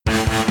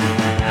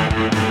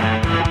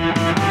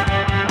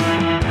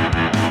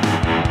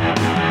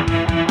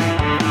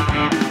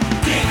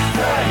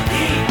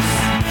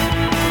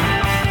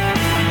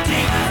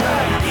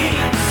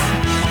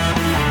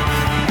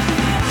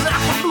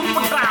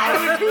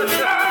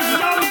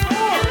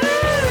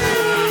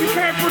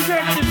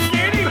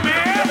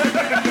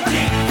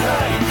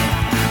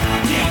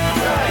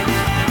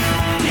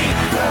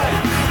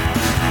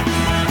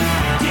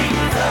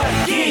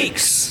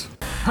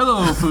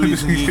Hello,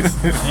 foodies and geeks.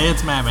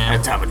 It's Madman.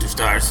 And Tom with 2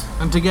 stars.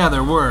 And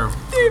together we're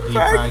Deep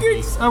Fried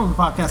Geeks. Our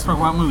podcast talk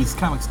about movies,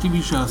 comics,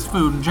 TV shows,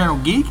 food, and general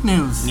geek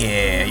news.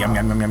 Yeah,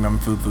 yum,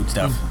 food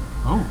stuff.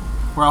 Oh,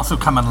 we're also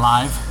coming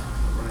live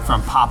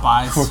from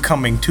Popeyes. We're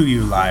coming to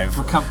you live.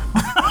 We're coming.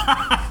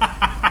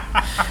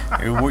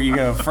 You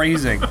got a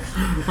phrasing.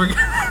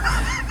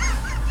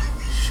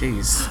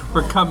 Jeez.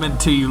 We're coming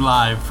to you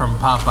live from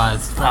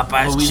Popeyes.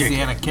 Popeyes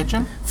Louisiana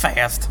Kitchen.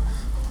 Fast.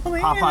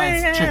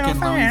 Popeyes Chicken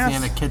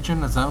Louisiana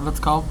Kitchen. Is that what it's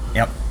called?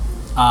 Yep.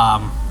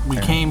 We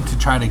came to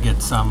try to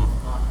get some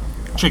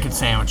chicken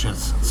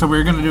sandwiches. So we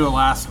were going to do it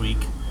last week.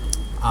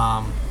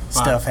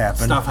 Stuff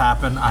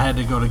happened. I had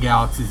to go to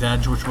Galaxy's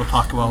Edge, which we'll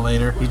talk about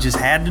later. You just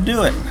had to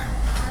do it.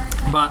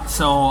 But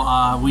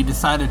so we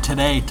decided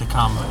today to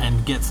come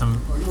and get some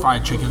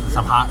fried chicken,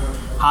 some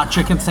hot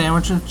chicken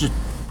sandwiches. Just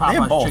They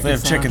have both. They have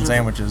sandwiches. chicken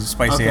sandwiches,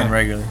 spicy and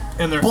regular.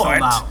 And they're sold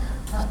out.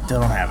 They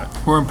don't have it.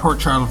 We're in Port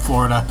Charlotte,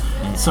 Florida.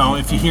 So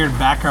if you hear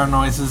background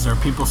noises or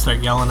people start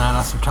yelling at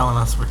us or telling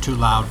us we're too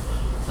loud,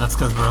 that's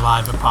because we're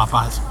live at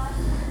Popeyes.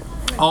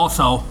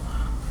 Also,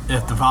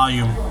 if the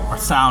volume or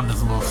sound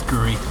is a little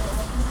screwy,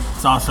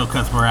 it's also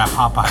because we're at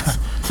Popeyes.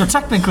 So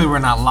technically we're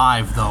not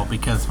live, though,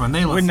 because when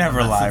they listen We're never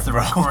to this, live, it's a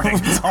bro. recording.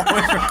 It's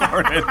always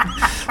recorded.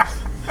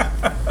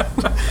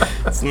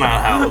 That's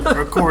not how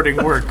recording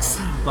works.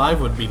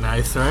 Live would be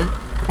nice, right?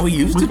 We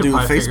used to could do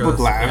probably figure Facebook this-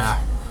 Live. yeah.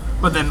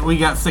 But then we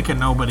got sick of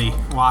nobody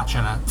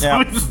watching it, so Yeah.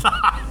 we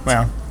stopped.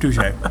 Well, touche.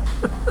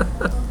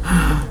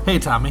 Hey,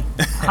 Tommy.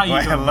 How you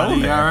Well, doing, hello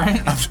buddy? there. All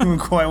right? I'm doing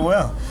quite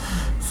well.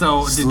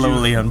 So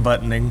Slowly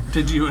unbuttoning.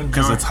 did you enjoy?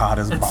 Because it's hot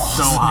as balls. It's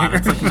so hot.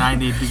 It's like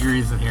 98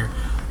 degrees in here.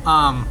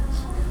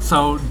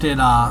 So did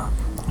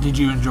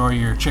you enjoy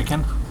your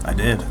chicken? I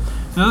did.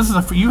 So this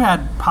is you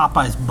had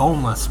Popeye's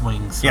boneless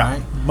wings, Yeah,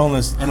 right?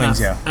 boneless And wings,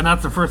 that's, And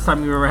that's the first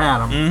time you ever had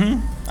them.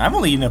 Mm-hmm. I've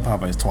only eaten at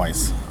Popeyes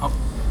twice.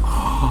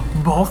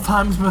 Both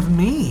times with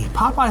me.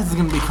 Popeyes is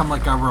going to become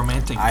like our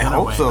romantic I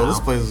getaway hope so. now. This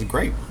place is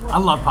great. I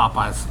love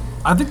Popeyes.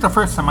 I think the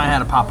first time I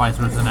had a Popeyes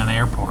was in an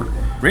airport.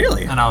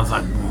 Really? And I was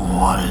like,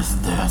 what is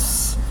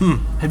this?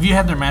 Have you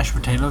had their mashed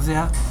potatoes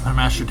yet? Their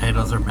mashed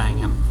potatoes are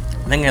banging.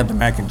 I think I had the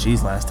mac and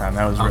cheese last time.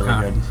 That was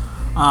really good.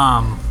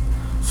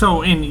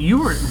 So, and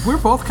we're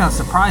both kind of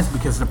surprised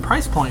because the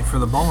price point for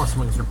the boneless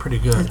wings are pretty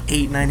good.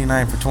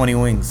 $8.99 for 20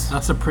 wings.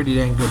 That's a pretty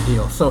dang good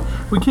deal. So,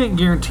 we can't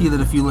guarantee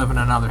that if you live in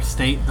another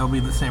state, they'll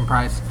be the same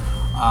price.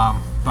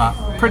 But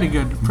pretty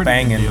good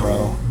Banging, good deal.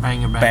 bro.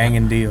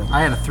 Banging deal.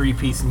 I had a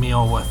 3-piece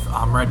meal with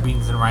red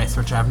beans and rice,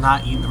 which I have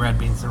not eaten the red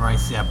beans and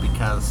rice yet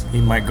because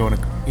He might go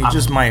into. He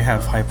just might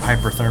have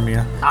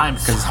hyperthermia.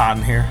 Because it's hot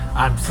in here.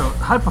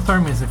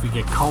 Hypothermia is if you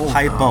get cold. though.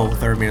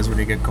 Hypothermia is when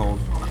you get cold.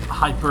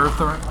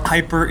 Hyperthermia.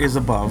 Hyper is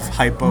above.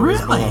 Hypo is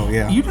Really? below.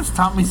 Yeah. You just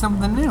taught me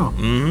something new.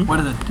 Mm-hmm. What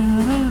is it?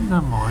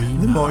 The more you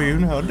know. The more you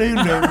know.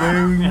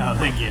 Yeah,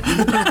 thank you.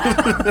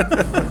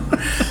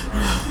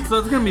 So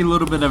it's going to be a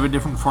little bit of a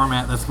different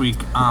format this week,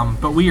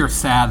 but we are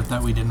sad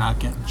that we did not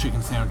get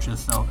chicken sandwiches.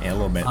 So Yeah, a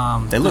little bit.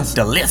 They look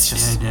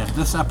delicious. Yeah, they did.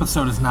 This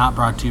episode is not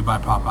brought to you by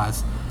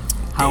Popeyes.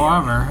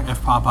 However,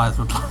 if Popeyes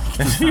would like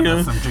to send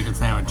us some chicken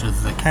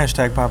sandwiches, they can.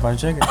 Hashtag Popeye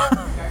Chicken.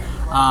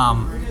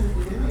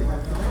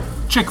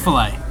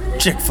 Chick-fil-A.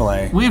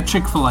 Chick-fil-A. We have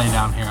Chick-fil-A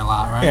down here a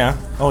lot, right? Yeah.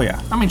 Oh,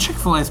 yeah. I mean,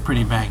 Chick-fil-A is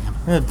pretty banging.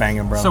 It's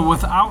banging, bro. So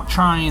without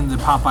trying the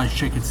Popeyes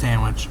chicken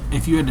sandwich,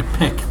 if you had to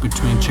pick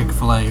between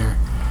Chick-fil-A or...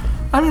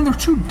 I mean, they're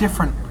two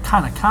different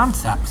kind of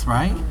concepts,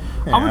 right?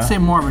 Yeah. I would say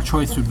more of a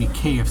choice would be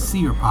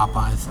KFC or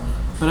Popeyes.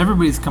 But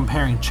everybody's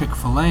comparing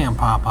Chick-fil-A and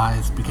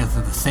Popeyes because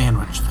of the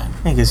sandwich thing.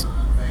 I guess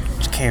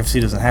KFC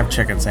doesn't have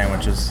chicken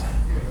sandwiches.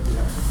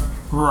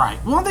 Right.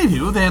 Well, they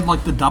do. They had,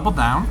 like, the double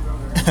down.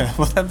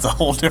 Well, that's a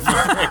whole different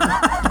thing.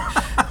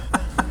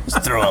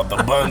 Just throw out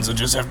the buns and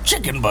just have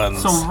chicken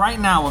buns. So right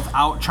now,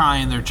 without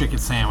trying their chicken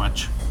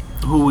sandwich,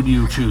 who would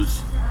you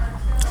choose?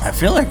 I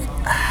feel like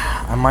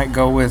I might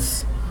go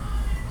with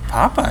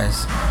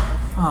Popeyes.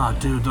 Oh,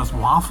 dude, those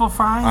waffle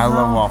fries? I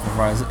love though? waffle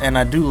fries, and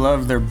I do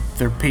love their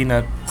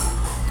peanut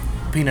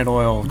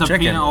oil The chicken.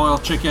 peanut oil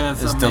chicken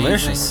is It's amazing.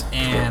 delicious.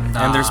 And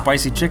their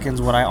spicy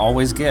chicken's what I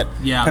always get.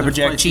 Yeah, pepper their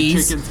jack spicy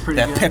cheese, chicken's pretty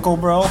that good. pickle,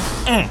 bro.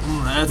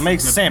 That's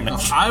Makes good sandwich.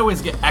 pickles. I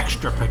always get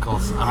extra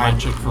pickles on my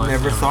Chick-fil-A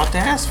sandwich. thought to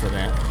ask for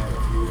that.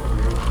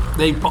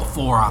 They put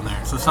 4 on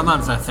there, so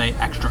sometimes I say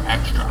extra.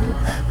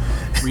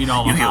 Read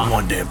all You about get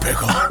one damn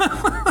pickle.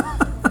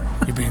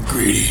 You're being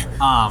greedy.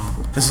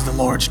 This is the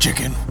Lord's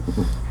chicken.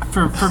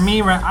 For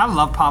me, right, I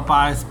love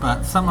Popeyes,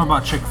 but something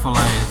about Chick-fil-A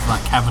is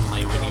like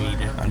heavenly when you eat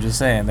it. I'm just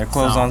saying, they're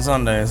closed So- on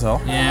Sunday, so.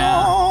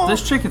 Yeah,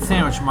 this chicken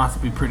sandwich must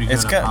be pretty good.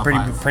 It's at got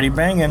Popeyes. pretty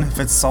banging if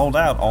it's sold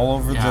out all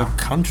over Yeah. the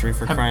country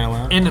for crying out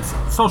loud. And it's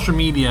social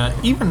media.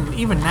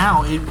 Even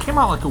now, it came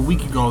out like a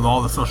week ago with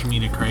all the social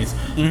media craze.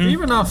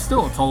 Even now,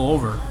 still, it's all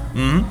over.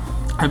 Mm-hmm.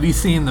 Have you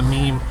seen the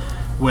meme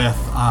with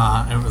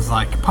it was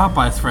like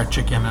Popeye's fried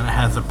chicken, and it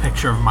has a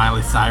picture of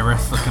Miley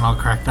Cyrus looking all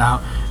cracked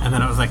out, and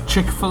then it was like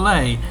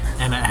Chick-fil-A,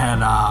 and it had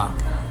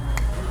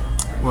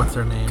what's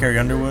her name? Carrie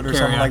Underwood or Carrie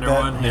something like that?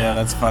 Underwood, Yeah, yeah.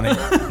 that's funny.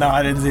 No,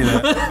 I didn't see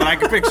that. But I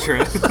can picture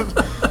it.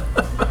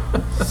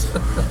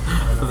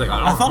 like,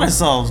 I thought I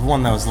saw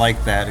one that was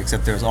like that,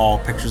 except there was all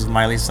pictures of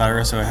Miley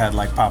Cyrus, so it had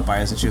like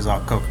Popeyes and she was all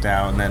coked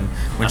out, and then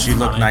when That's she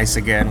looked funny. nice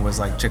again was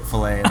like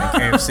Chick-fil-A, and then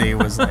KFC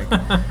was like,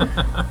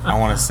 I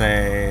want to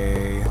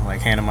say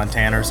like Hannah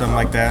Montana or something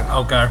like that.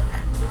 Okay.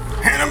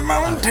 Hannah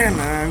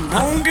Montana, go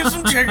and get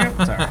some chicken.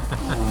 Sorry.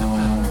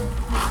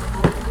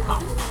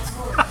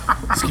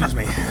 Excuse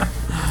me.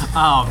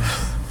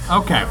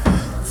 Okay.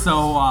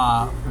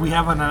 So we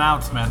have an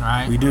announcement,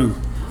 right? We do.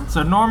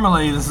 So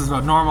normally, this is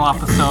a normal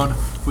episode.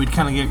 We'd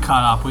kind of get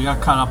caught up. We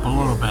got caught up a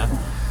little bit.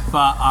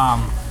 But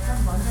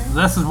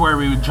this is where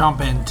we would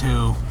jump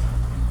into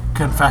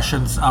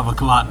Confessions of a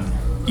Glutton.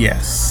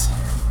 Yes.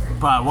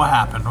 But what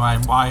happened?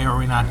 Why are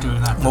we not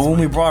doing that this Well, when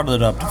we week? brought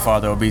it up to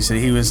Father Obesity,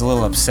 he was a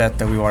little upset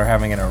that we were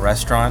having it in a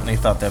restaurant, and he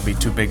thought that'd be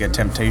too big a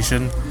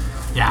temptation.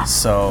 Yeah.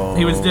 So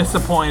He was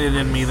disappointed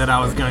in me that I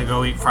was going to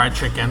go eat fried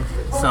chicken.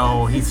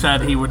 So he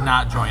said he would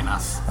not join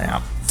us.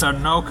 Yeah. So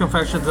no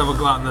Confessions of a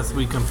Glutton this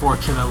week,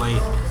 unfortunately.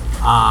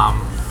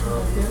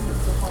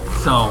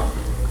 So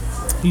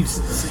he's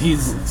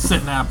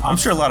sitting at a pub. I'm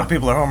sure a lot of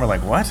people at home are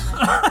like, "What?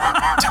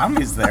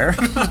 Tommy's there."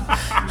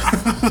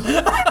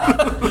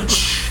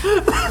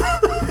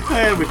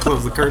 And we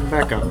close the curtain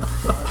back up.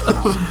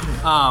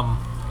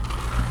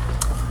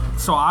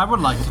 So I would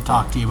like to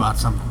talk to you about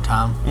something,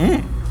 Tom.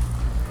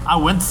 I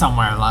went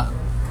somewhere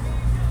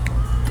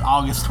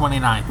August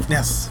 29th.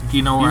 Yes. Do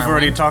you know where You've I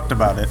already went? talked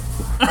about it.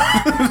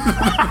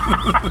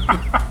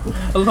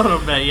 A little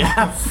bit,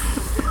 yes.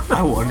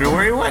 I wonder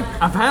where he went.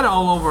 I've had it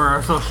all over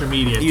our social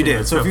media. You too,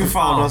 did. So if you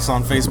followed us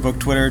on Facebook,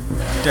 Twitter,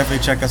 definitely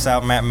check us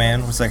out. Matt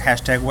Man. It's like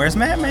hashtag Where's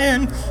Matt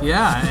Man?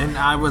 Yeah, and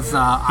I was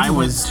I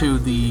went to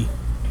the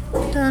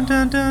Dun,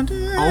 dun, dun, dun.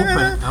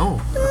 open.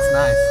 Oh, that's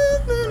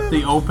nice.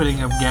 The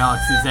opening of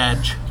Galaxy's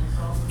Edge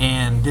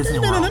and Disney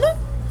World.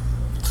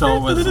 So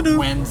it was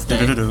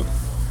Wednesday.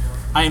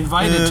 I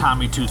invited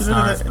Tommy Two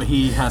Stars, but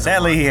he had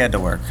Sadly, he had to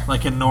work.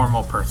 like a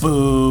normal person.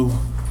 Boo.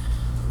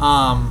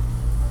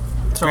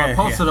 So I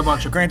posted a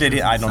bunch of. Granted,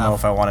 pictures I and don't know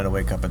stuff. if I wanted to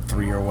wake up at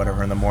 3 or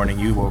whatever in the morning.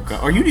 You woke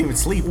up, or you didn't even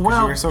sleep because you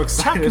Well, were so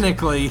excited.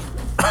 technically,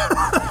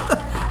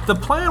 the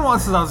plan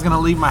was that I was going to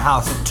leave my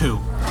house at 2.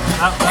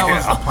 That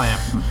was the plan.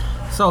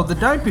 So the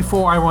night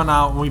before I went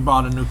out and we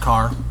bought a new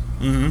car.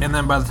 Mm-hmm. And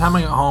then by the time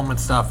I got home and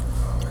stuff,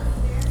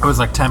 it was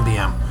like 10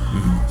 p.m.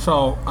 Mm-hmm.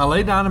 So I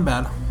laid down in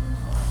bed,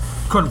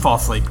 couldn't fall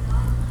asleep.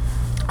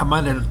 I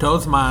might have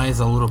dozed my eyes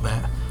a little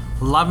bit.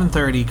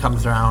 11:30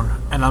 comes around,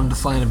 and I'm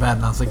just laying in bed,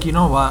 and I was like, you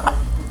know what?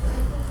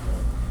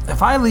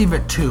 If I leave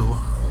at 2,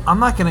 I'm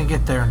not going to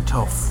get there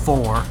until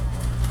 4.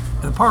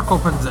 The park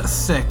opens at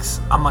 6.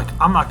 I'm like,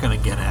 I'm not going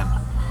to get in.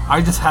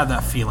 I just had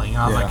that feeling.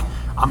 I was Yeah. like,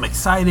 I'm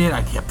excited.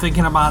 I kept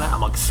thinking about it.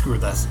 I'm like, screw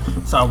this.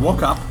 So I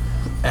woke up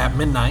at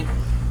midnight,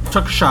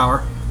 took a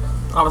shower.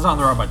 I was on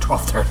the road by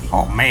 12:30.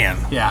 Oh man.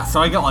 Yeah,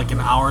 so I got like an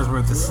hour's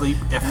worth of sleep,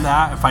 if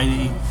that.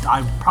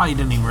 I probably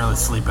didn't even really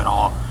sleep at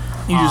all.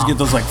 You just get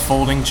those like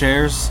folding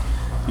chairs.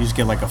 You just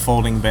get like a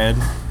folding bed.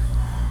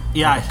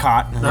 Yeah, like a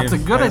cot, and that's a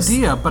they- good that's-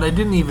 idea, but I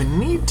didn't even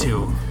need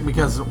to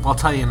because I'll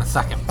tell you in a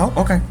second. Oh,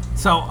 okay.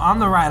 So on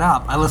the ride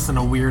up, I listened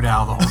to Weird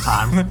Al the whole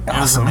time. It was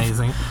Awesome.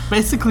 amazing.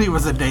 Basically, it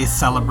was a day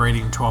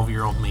celebrating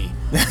 12-year-old me.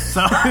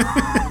 So,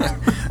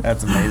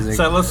 That's amazing.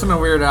 so I listened to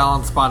Weird Al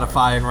on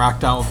Spotify and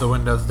rocked out with the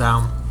windows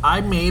down.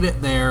 I made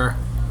it there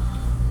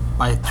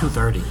by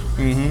 2:30.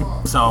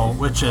 Mm-hmm. So,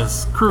 which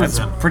is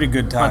cruising. That's a pretty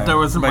good time. But there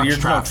wasn't much you're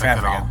traffic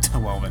at all. at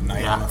 12 at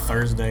night Yeah. on a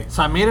Thursday.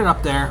 So I made it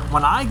up there.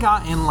 When I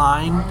got in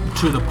line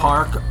to the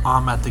park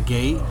at the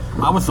gate,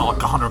 I was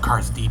like 100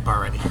 cars deep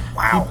already.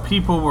 Wow.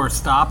 People were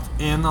stopped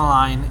in the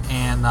line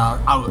and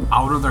out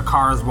of their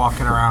cars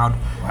walking around.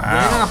 They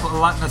ended up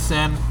letting us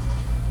in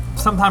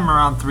sometime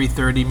around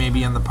 3:30,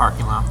 maybe in the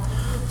parking lot.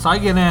 So I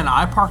get in.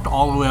 I parked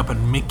all the way up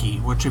in Mickey,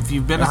 which if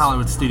you've been to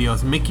Hollywood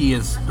Studios, Mickey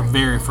is the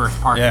very first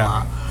parking Yeah.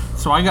 lot.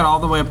 So I got all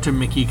the way up to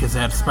Mickey because they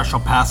had special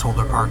pass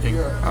holder parking.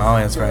 Oh,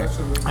 that's right.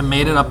 I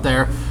made it up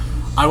there.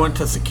 I went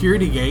to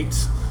security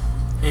gates,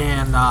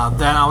 and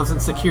then I was in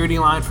security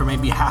line for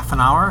maybe half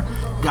an hour.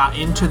 Got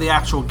into the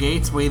actual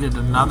gates, waited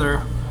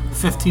another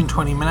 15,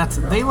 20 minutes.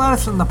 They let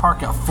us in the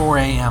park at 4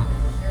 a.m.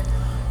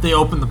 They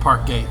opened the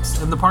park gates,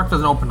 and the park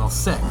doesn't open till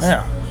 6.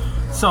 Yeah.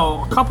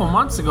 So a couple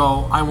months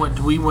ago,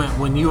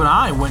 when you and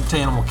I went to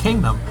Animal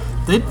Kingdom.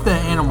 They did the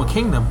Animal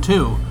Kingdom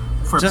too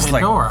for Just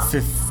Pandora. like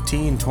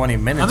 15, 20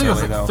 minutes I think it was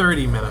early, like though.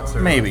 30 minutes.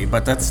 Early. Maybe,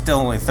 but that's still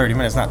only 30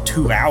 minutes, not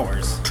 2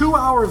 hours. 2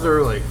 hours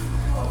early.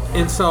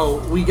 And so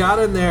we got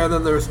in there,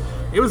 then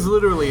it was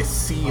literally a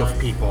sea of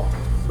people.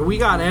 We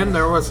got in,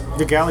 there was,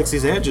 The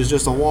Galaxy's Edge is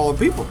just a wall of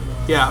people.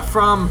 yeah,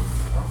 from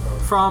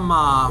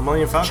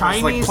Millennium Falcon, just,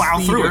 like, Chinese plow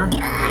through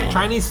theater,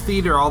 Chinese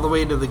theater all the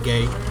way to the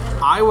gate.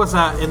 I was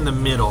in the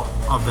middle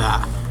of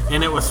that,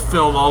 and it was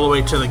filled all the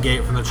way to the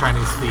gate from the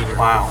Chinese theater.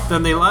 Wow.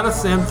 Then they let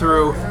us in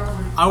through.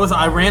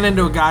 I ran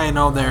into a guy I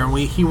know there, and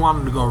he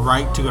wanted to go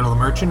right to go to the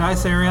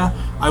merchandise area.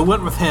 I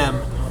went with him,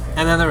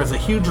 And then there was a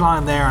huge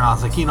line there, and I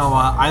was like, you know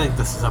what? I think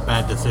this is a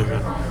bad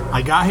decision.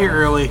 I got here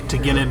early to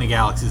get into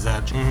Galaxy's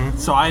Edge,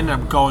 so I ended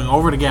up going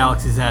over to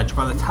Galaxy's Edge.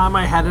 By the time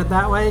I headed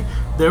that way,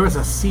 there was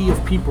a sea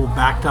of people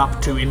backed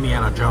up to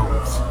Indiana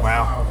Jones.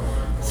 Wow.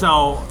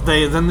 So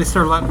they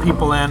started letting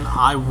people in.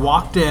 I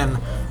walked in,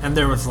 and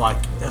there was like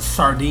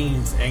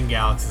sardines in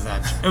Galaxy's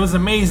Edge. It was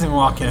amazing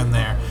walking in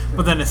there.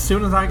 But then as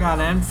soon as I got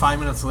in, 5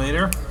 minutes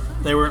later,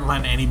 they weren't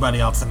letting anybody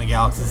else into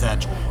Galaxy's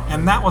Edge.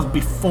 And that was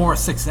before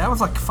 6. That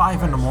was like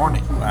 5 in the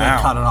morning. Wow.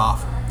 They cut it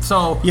off.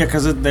 So Yeah,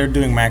 because they're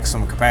doing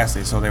maximum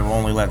capacity, so they will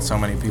only let so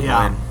many people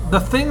in. The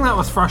thing that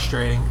was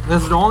frustrating,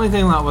 this is the only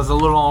thing that was a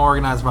little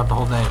unorganized about the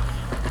whole day,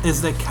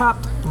 is they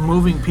kept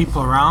moving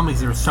people around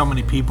because there were so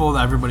many people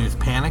that everybody was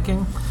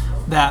panicking,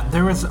 that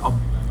there was a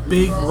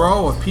big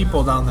row of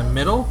people down the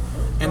middle,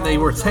 and they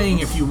were saying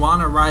if you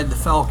want to ride the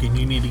Falcon,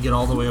 you need to get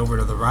all the way over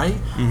to the right.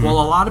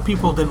 Well, a lot of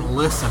people didn't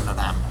listen to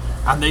them,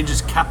 and they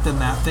just kept in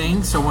that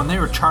thing. So when they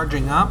were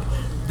charging up,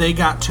 they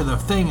got to the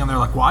thing, and they're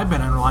like, well, I've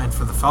been in line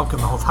for the Falcon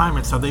the whole time,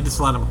 and so they just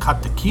let them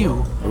cut the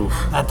queue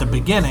at the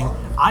beginning.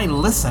 I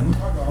listened,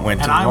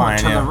 Went to and the I went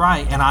to line, the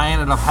right, and I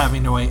ended up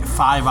having to wait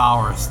 5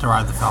 hours to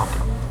ride the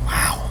Falcon.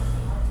 Wow.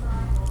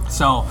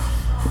 So,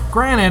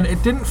 granted,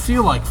 it didn't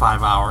feel like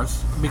 5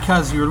 hours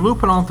because you're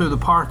looping all through the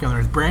park and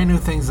there's brand new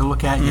things to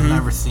look at you've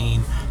never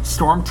seen.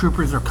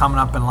 Stormtroopers are coming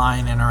up in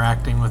line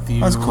interacting with you.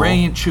 That's cool.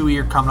 Rey and Chewie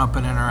are coming up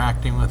and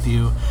interacting with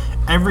you.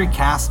 Every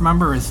cast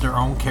member is their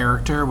own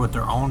character with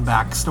their own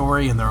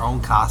backstory and their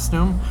own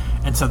costume.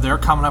 And so they're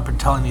coming up and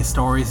telling you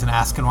stories and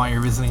asking why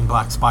you're visiting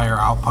Black Spire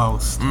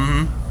Outpost.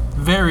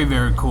 Very,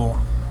 very cool.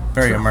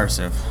 Very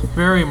immersive.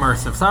 Very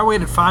immersive. So I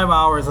waited 5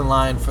 hours in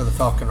line for the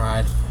Falcon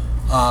ride.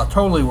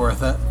 Totally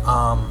worth it.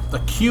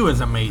 The queue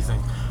is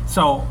amazing.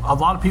 So a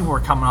lot of people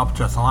were coming up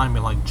to us in line and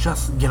being like,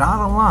 just get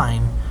out of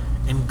line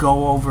and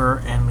go over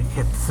and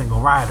hit the single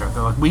rider.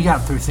 They're like, we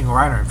got through single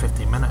rider in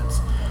 15 minutes.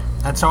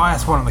 And so I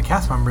asked one of the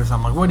cast members,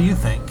 I'm like, what do you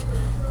think?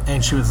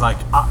 And she was like,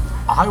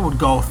 I would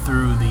go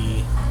through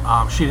the,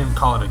 she didn't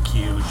call it a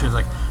queue. She was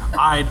like,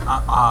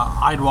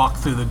 I'd walk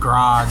through the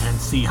garage and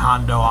see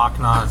Hondo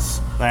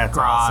Akna's That's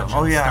garage. awesome.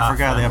 Oh, and yeah, I stuff.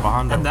 forgot they have a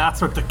Hondo. And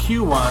that's what the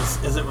queue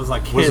was, is it was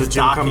like Was his it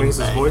Jim docking Cummings'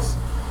 bay. voice?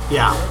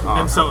 Yeah,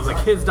 and so it was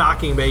like his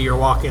docking bay you're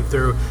walking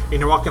through, and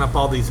you're walking up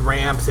all these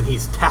ramps, and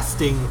he's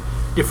testing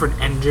different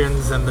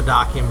engines in the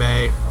docking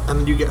bay, and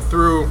then you get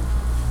through,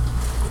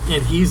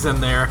 and he's in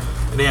there,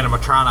 an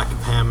animatronic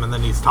of him, and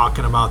then he's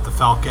talking about the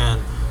Falcon,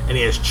 and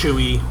he has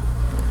Chewie,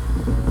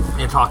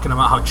 and talking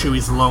about how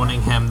Chewie's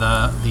loaning him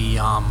the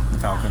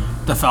Falcon.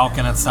 the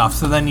Falcon and stuff.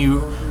 So then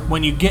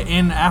when you get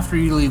in, after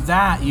you leave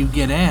that, you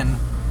get in,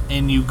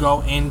 and you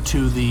go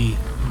into the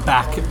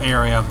back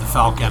area of the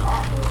Falcon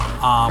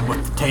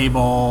with the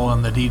table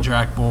and the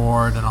D-Track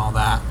board and all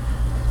that.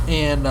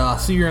 And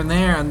so you're in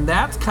there, and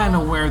that's kind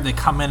of where they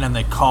come in and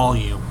they call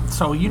you.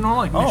 So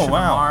like Mission to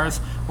Mars,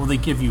 where they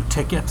give you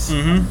tickets,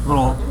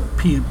 little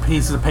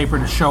pieces of paper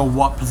to show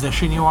what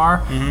position you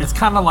are. It's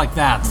kind of like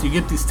that. So you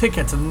get these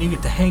tickets, and then you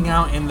get to hang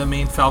out in the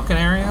main Falcon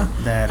area.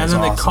 That and is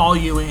then awesome. they call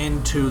you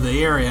into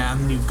the area,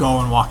 and you go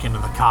and walk into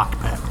the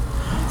cockpit.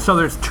 So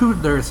there's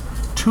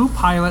two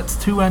pilots,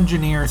 2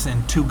 engineers,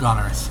 and 2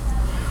 gunners.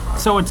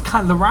 So it's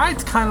the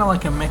ride's kind of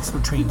like a mix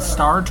between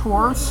Star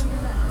Tours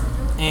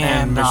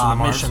and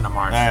Mission to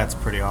Mars. That's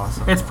pretty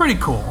awesome. It's pretty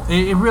cool.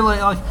 It really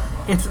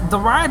it's the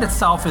ride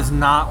itself is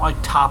not like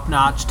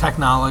top-notch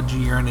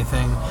technology or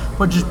anything,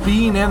 but just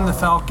being in the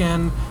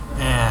Falcon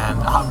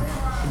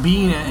and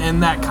being in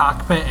that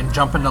cockpit and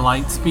jumping to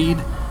light speed,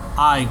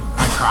 I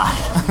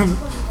cried.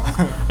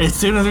 As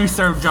soon as we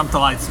started jump to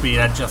light speed,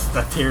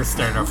 the tears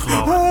started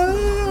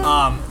flowing.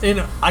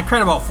 I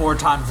cried about 4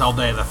 times all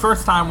day. The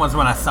first time was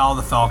when I saw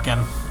the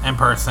Falcon in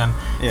person.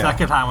 Yeah.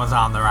 Second time was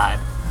on the ride.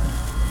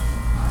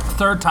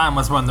 Third time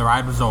was when the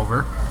ride was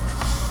over.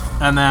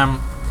 And then,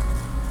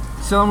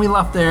 so when we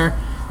left there,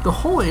 the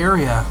whole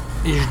area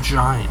is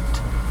giant.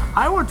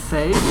 I would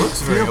say it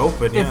looks very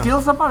open, It yeah.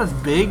 feels about as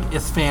big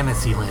as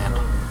Fantasyland.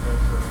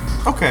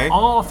 Okay.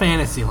 All of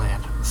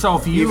Fantasyland. So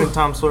if you Even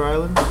Tom Sawyer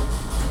Island?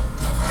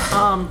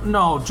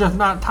 no, just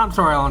not Tom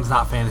Sawyer Island's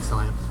not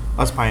Fantasyland.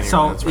 That's Pioneer.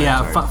 So that's right,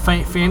 yeah,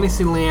 sorry.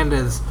 Fantasyland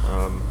is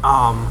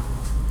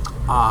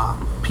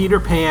Peter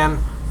Pan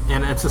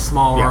and It's a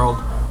Small Yeah.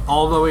 World,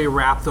 all the way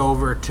wrapped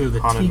over to the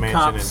Haunted Mansion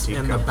and teacups in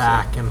the Teacups,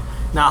 back, and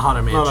not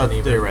Haunted Mansion no,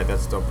 even. you're right.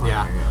 That's still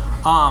Pioneer.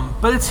 Yeah.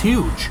 But it's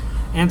huge.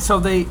 And so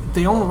they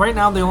only right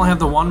now they only have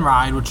the one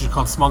ride, which is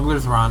called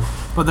Smuggler's Run.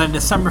 But then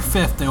December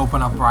 5th they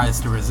open up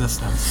Rise to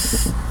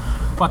Resistance.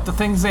 But the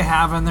things they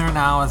have in there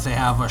now is they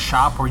have a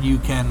shop where you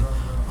can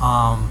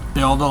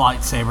build a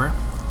lightsaber.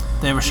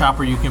 They have a shop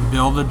where you can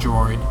build a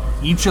droid.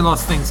 Each of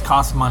those things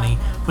costs money,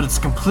 but it's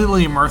a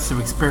completely immersive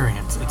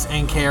experience. It's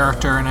in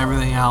character and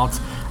everything else.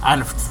 I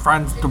had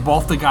friends,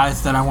 both the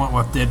guys that I went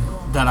with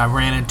that I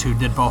ran into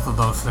did both of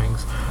those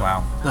things.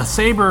 Wow. The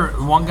saber,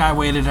 one guy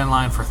waited in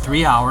line for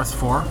 3 hours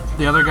for.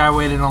 The other guy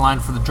waited in line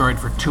for the droid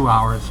for 2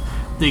 hours.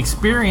 The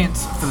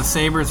experience for the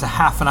saber is a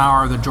half an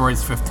hour. The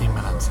droid's 15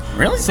 minutes.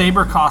 Really?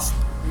 Saber costs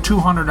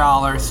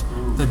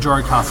 $200. The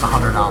droid costs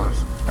 $100.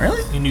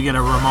 Really? And you get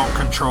a remote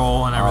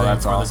control and everything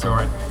that's for awesome. the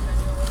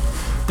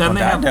droid. Then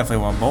they I have,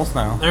 definitely want both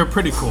now. they're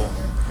pretty cool.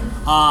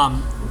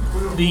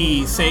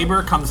 The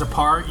saber comes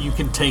apart. You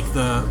can take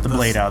the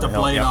blade out of the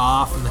hilt, blade yep.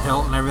 off and the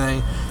hilt and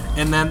everything.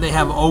 And then they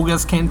have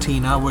Oga's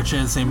Cantina, which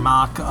is a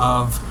mock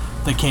of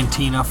the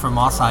Cantina from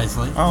Mos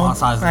Eisley. Oh,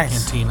 Mos Eisley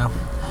nice. Cantina.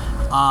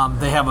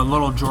 They have a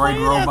little droid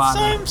robot.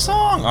 That same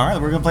song. All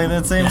right, we're gonna play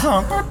that same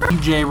song.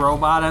 DJ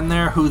Robot in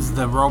there, who's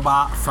the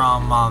robot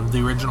from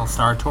the original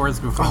Star Tours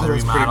before they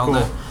that's pretty remodeled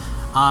cool. it.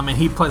 And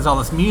he plays all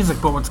this music,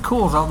 but what's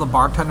cool is all the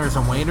bartenders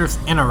and waiters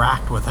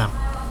interact with him.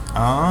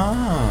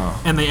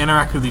 Oh. And they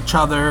interact with each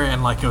other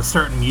and like a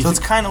certain music. So it's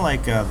kind of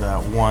like the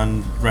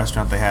one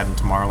restaurant they had in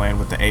Tomorrowland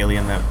with the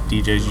alien that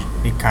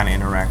DJs. He kind of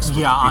interacts.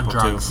 with on people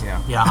drugs. Too.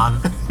 Yeah.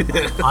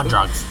 Yeah, on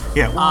drugs.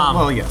 Yeah.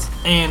 Well, yes.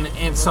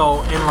 And so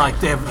like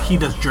he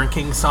does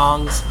drinking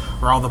songs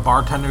where all the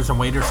bartenders and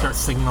waiters start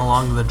singing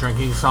along to the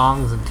drinking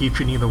songs and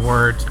teaching you the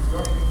words.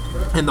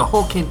 And the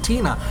whole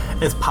cantina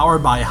is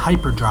powered by a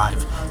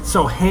hyperdrive.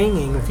 So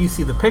hanging, if you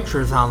see the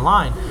pictures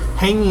online,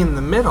 hanging in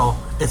the middle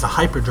is a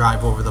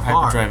hyperdrive over the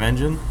bar. Hyperdrive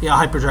engine. Yeah,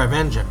 hyperdrive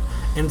engine.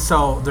 And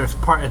so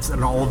it's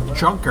an old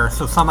junker,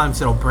 so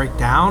sometimes it'll break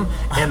down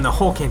and the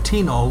whole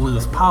cantina will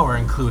lose power,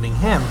 including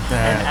him.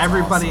 And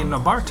everybody awesome. and the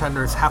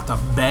bartenders have to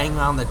bang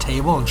on the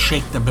table and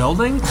shake the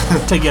building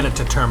to get it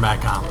to turn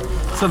back on.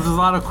 So there's a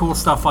lot of cool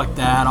stuff like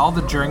that. All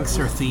the drinks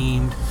are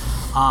themed.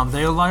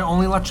 They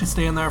only let you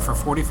stay in there for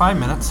 45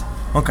 minutes,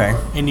 Okay.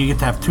 and you get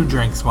to have 2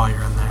 drinks while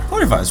you're in there.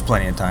 45 is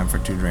plenty of time for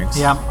 2 drinks.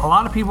 Yeah, a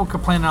lot of people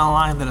complain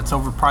online that it's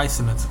overpriced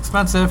and it's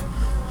expensive.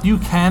 You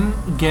can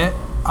get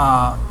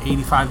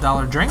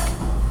 $85 drink.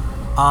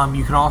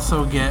 You can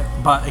also get,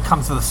 but it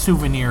comes with a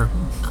souvenir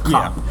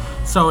cup.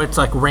 Yeah. So it's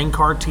like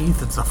Rancor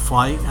teeth. It's a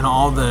flight, and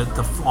all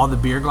the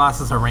beer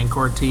glasses are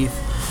Rancor teeth.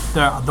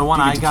 The one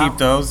You I get to got, keep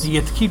those? You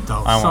get to keep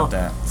those. I want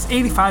that. It's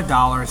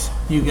 $85.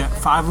 You get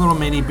 5 little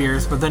mini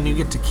beers, but then you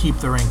get to keep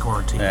the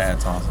Rancor teeth.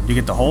 That's awesome. Do you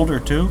get the holder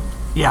too?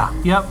 Yeah.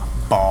 Yep.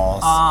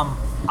 Balls.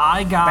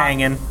 I got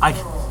Banging.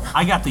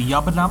 I got the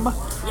Yubba Nubba,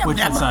 which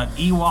is an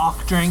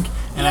Ewok drink,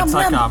 and it's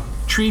like a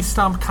tree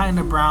stump kind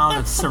of brown.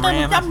 It's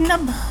ceramic,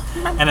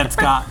 and it's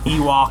got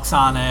Ewoks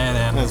on it,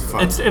 and That's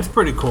fun. it's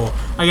pretty cool.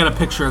 I got a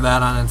picture of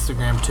that on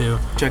Instagram too.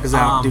 Check us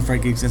out, Deep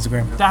Fried Geeks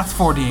Instagram. That's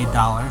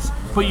 $48,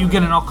 but you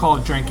get an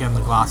alcoholic drink in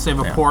the glass. They have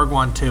a Porg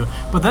one too,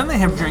 but then they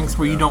have drinks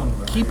where you don't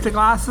keep the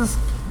glasses,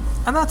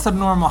 and that's a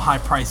normal high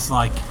price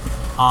like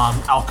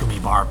Alchemy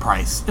bar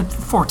price. It's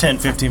 $14,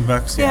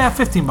 $10-15. Yeah,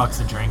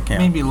 $15 a drink, Yeah.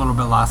 maybe a little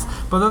bit less.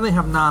 But then they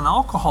have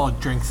non-alcoholic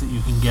drinks that you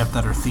can get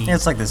that are themed. Yeah,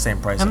 it's like the same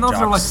price. And as those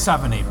are like Jocks.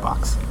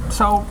 $7-8.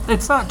 So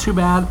it's not too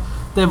bad.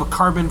 They have a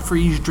carbon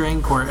freeze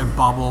drink where it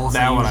bubbles.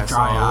 That and one use I saw.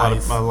 dry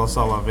ice. I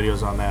saw a lot of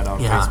videos on that on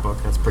Yeah.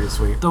 Facebook. That's pretty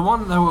sweet.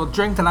 The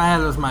drink that I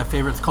had was my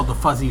favorite. It's called the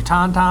Fuzzy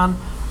Tauntaun.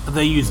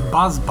 They use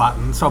Buzz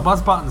Button. So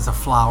Buzz Button is a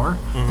flower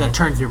that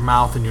turns your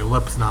mouth and your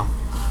lips numb.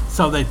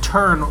 So they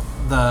turn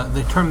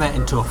that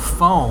into a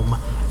foam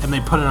and they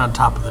put it on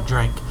top of the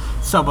drink.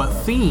 So, but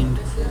themed,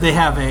 they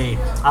have I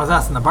was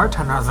asking the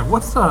bartender, I was like,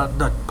 what's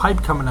the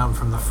pipe coming out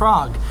from the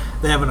frog?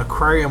 They have an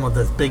aquarium with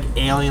this big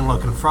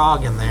alien-looking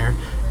frog in there.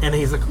 And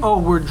he's like, oh,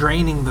 we're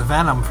draining the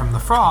venom from the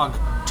frog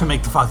to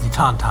make the Fuzzy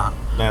Tauntaun.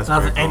 That's and, I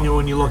was pretty like, and cool.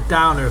 when you look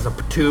down, there's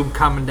a tube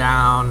coming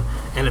down,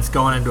 and it's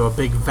going into a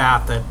big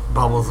vat that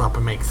bubbles up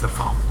and makes the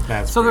foam.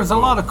 That's so pretty there's a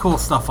cool. lot of cool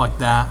stuff like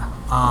that.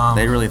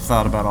 They really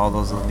thought about all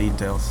those little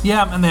details.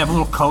 Yeah, and they have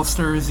little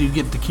coasters. You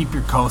get to keep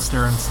your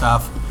coaster and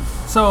stuff.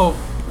 So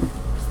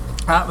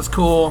that was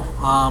cool,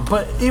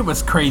 but it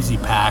was crazy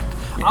packed.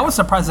 I was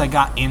surprised I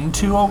got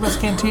into Oga's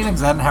Cantina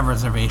because I didn't have a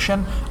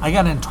reservation. I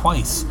got in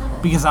twice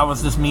because I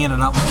was just me and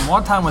another.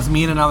 One time was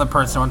me and another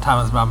person. One time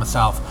I was by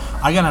myself.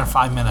 I got in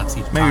 5 minutes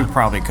each Maybe time.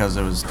 probably because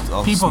it was a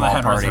People small that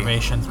had party.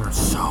 reservations were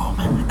so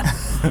mad.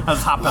 I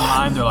was hopping in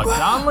line. They're like,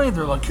 Donnelly?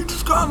 They're like, you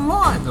just got in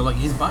line. They're like,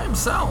 he's by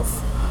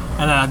himself.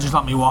 And then I just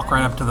let me walk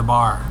right up to the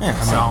bar. Yeah,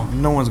 I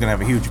mean, no one's gonna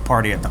have a huge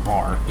party at the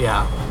bar.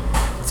 Yeah.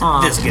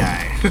 This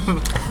guy.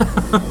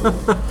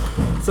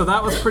 So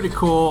that was pretty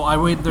cool.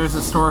 There's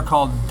a store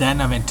called Den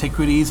of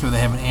Antiquities where they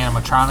have an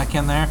animatronic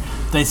in there.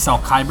 They sell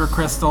kyber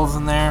crystals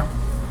in there.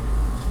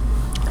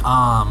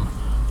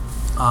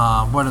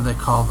 What do they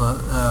call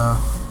the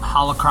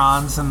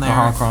holocrons in there?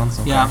 holocrons,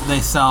 okay. Yeah, they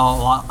sell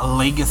a lot of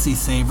legacy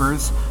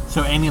sabers.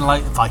 So any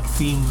like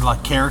themed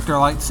like character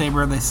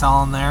lightsaber they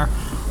sell in there.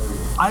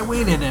 I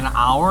waited an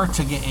hour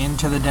to get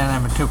into the Den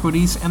of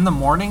Antiquities. In the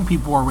morning,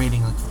 people were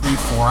waiting like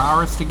 3-4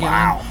 hours to get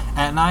Wow. in.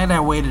 At night, I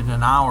waited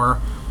an hour,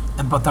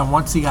 but then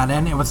once you got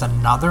in, it was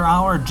another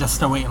hour just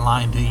to wait in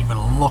line to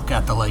even look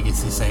at the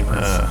legacy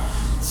sabers.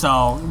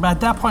 So at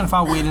that point, if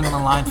I waited in the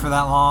line for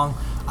that long,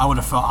 I would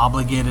have felt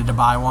obligated to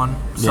buy one.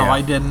 So Yeah.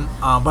 I didn't.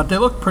 But they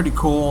looked pretty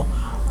cool.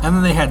 And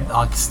then they had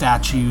like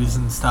statues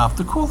and stuff.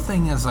 The cool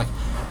thing is like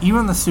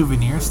even the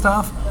souvenir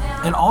stuff,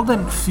 it all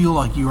didn't feel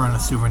like you were in a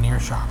souvenir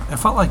shop. It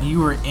felt like you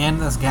were in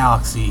this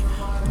galaxy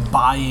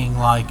buying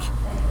like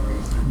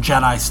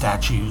Jedi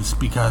statues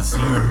because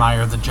you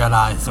admire the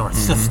Jedis, or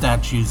Sith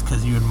statues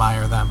because you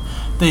admire them.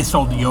 They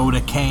sold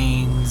Yoda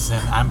canes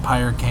and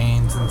Empire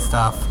canes and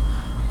stuff.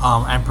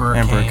 Emperor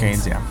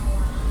canes, yeah.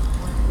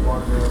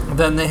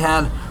 Then they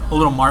had a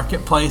little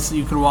marketplace that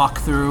you could walk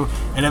through,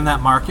 and in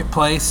that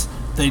marketplace,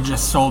 they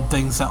just sold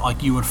things that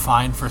like you would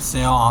find for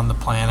sale on the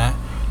planet.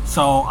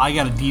 So I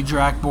got a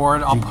D-Drac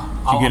board. Did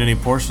you get any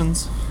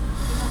portions?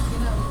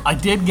 I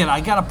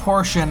got a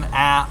portion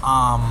at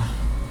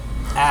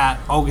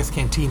Oga's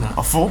Cantina.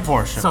 A full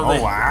portion. So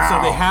wow.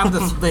 So they have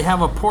this. They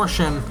have a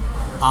portion.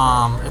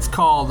 It's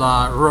called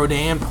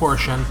Rodan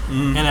portion,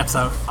 and it's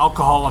a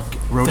alcoholic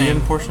Rodian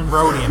thing. portion?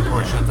 Rodian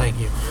portion. Thank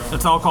you.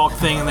 It's an alcoholic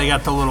thing, and they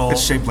got the little.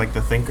 It's shaped like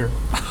the Thinker.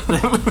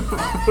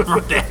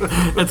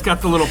 It's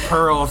got the little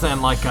pearls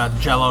and like a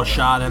Jello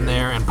shot in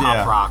there and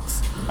Pop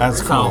Rocks.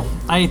 That's cool. So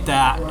I ate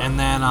that, and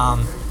then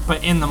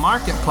but in the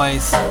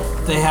marketplace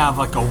they have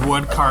like a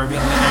wood carving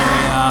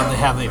area. They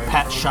have a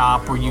pet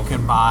shop where you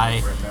can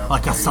buy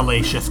like a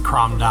Salacious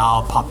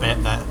Cromdal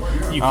puppet that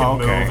you can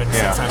move and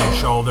sits on your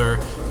shoulder.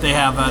 They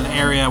have an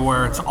area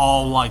where it's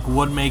all like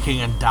wood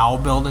making and dowel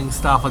building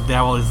stuff. Like they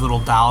have all these little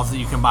dowels that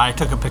you can buy. I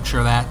took a picture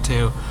of that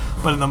too.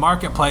 But in the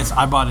marketplace,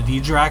 I bought a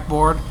D-Drac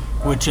board,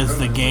 which is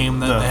the game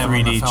that they have 3D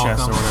on the chess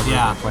Falcon. or whatever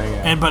Yeah, they play,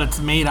 and but it's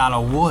made out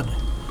of wood,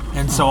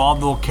 and so all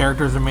the little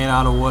characters are made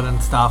out of wood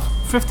and stuff.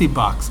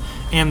 $50,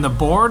 and the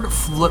board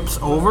flips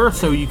over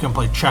so you can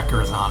play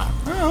checkers on it.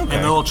 Oh, okay.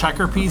 And the little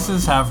checker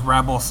pieces have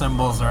Rebel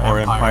symbols or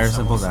Empire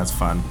symbols. That's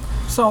fun.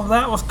 So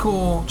that was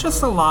cool.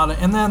 Just a lot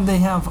of, and then they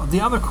have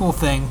the other cool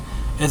thing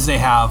is they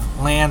have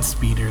land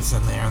speeders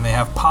in there, and they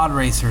have pod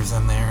racers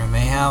in there, and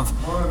they have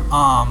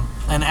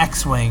an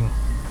X-wing,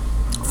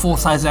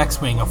 full-size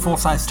X-wing, a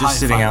full-size TIE Just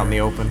sitting fighter. out in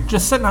the open.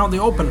 Just sitting out in the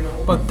open.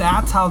 But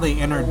that's how they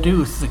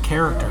introduce the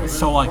characters.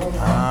 So like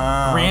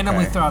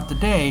randomly throughout the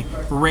day,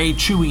 Rey,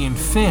 Chewie, and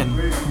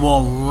Finn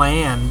will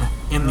land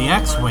in the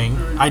X-wing.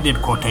 I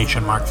did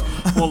quotation marks.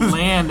 Will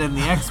land in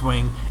the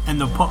X-wing, and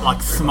they'll put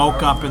like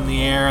smoke up in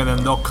the air, and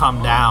then they'll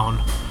come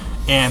down.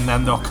 And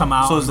then they'll come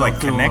out. So it's and they'll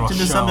like do a connected little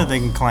to show. something they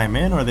can climb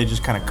in, or they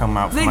just kind of come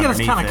out from They underneath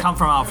just kind of come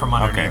from out from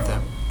underneath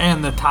it.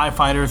 And the TIE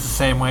fighters the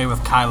same way with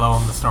Kylo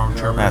and the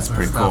Stormtroopers. That's and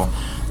pretty stuff.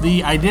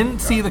 I didn't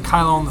see the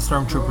Kylo and the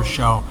Stormtroopers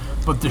show,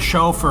 but the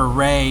show for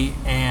Rey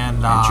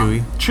and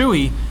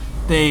Chewie.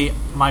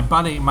 My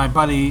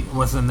buddy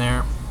was in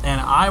there,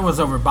 and I was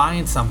over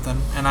buying something,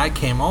 and I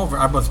came over.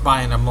 I was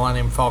buying a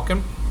Millennium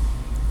Falcon,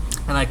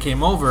 and I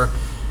came over,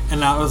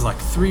 and I was like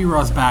 3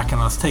 rows back,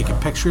 and I was taking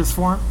pictures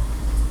for him.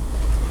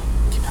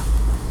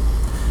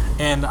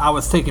 And I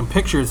was taking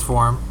pictures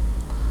for him,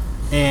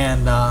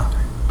 and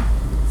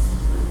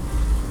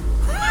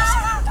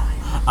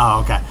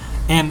oh, okay.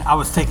 And I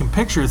was taking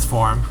pictures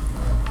for him,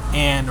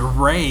 and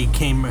Rey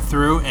came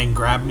through and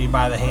grabbed me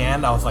by the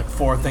hand. I was like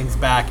 4 things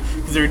back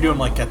because they were doing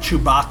like a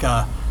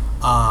Chewbacca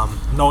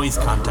noise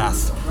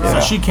contest. Yeah.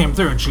 So she came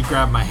through and she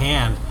grabbed my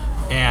hand,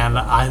 and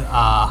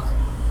I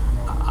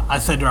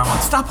said to her, I'm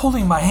like, stop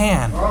holding my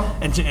hand.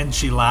 And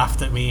she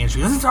laughed at me, and she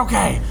goes, it's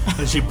okay.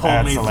 And she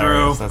pulled me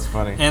hilarious. through. That's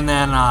funny. And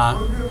then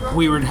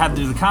we had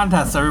to do the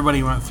contest. So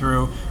everybody went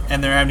through,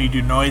 and they're having you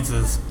do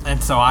noises.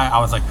 And so I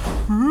was like,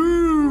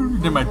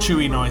 did my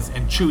Chewie noise,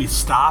 and Chewie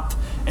stopped,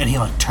 and he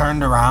like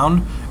turned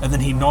around, and then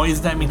he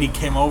noised at me, and he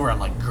came over and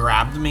like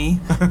grabbed me,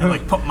 and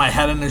like put my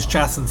head in his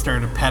chest and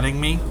started petting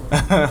me.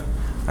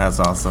 That's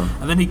awesome.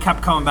 And then he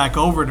kept coming back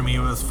over to me. It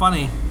was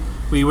funny.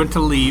 We went to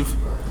leave,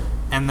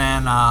 and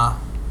then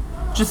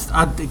just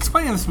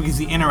explaining this because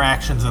the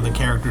interactions of the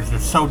characters are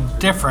so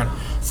different.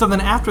 So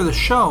then after the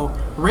show,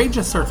 Rey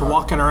just starts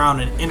walking around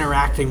and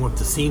interacting with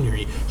the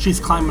scenery. She's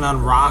climbing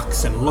on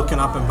rocks and looking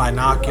up in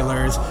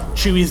binoculars.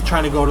 Chewie's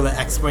trying to go to the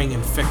X-Wing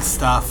and fix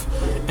stuff.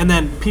 And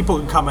then people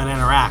can come and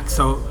interact.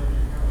 So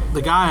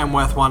the guy I'm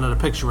with wanted a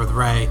picture with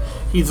Rey.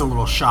 He's a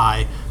little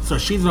shy. So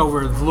she's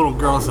over, the little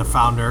girls that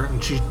found her,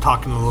 and she's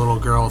talking to the little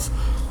girls.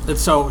 And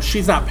so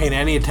she's not paying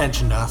any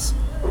attention to us.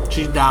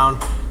 She's down,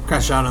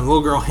 crashed down, and the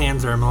little girl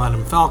hands her a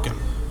Millennium Falcon.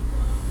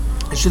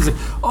 And she's like,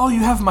 oh,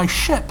 you have my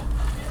ship.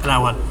 And I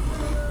went,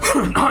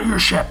 not your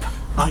ship.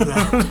 Like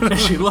that. And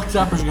she looked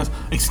up and she goes,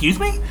 excuse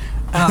me?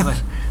 And I was like,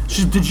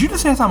 did you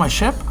just say it's on my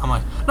ship? I'm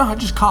like, no, I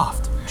just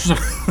coughed. She's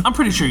like, I'm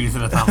pretty sure you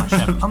said it's on my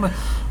ship. I'm like,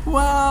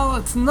 well,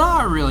 it's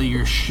not really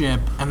your ship.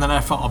 And then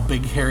I felt a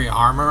big hairy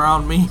arm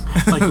around me,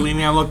 like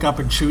leaning. I look up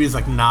and Chewie's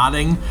like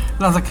nodding.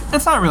 And I was like,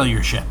 it's not really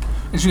your ship.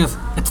 And she goes,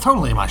 it's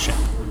totally my ship.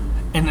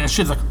 And then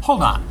she's like,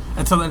 hold on.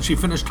 And so then she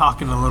finished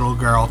talking to the little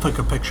girl, took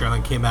a picture, and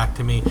then came back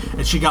to me.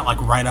 And she got like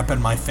right up in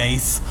my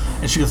face.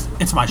 And she goes,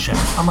 it's my ship.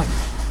 I'm like,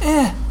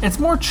 it's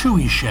more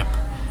Chewie's ship.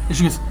 And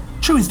she goes,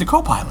 Chewie's the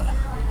co-pilot.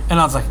 And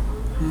I was like,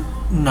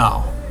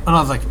 no. And I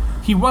was like,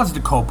 he was the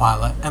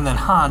co-pilot, and then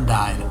Han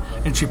died.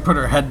 And she put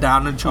her head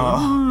down and she went,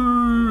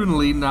 and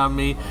leaning on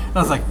me. And I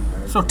was like,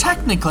 so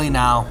technically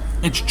now,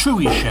 it's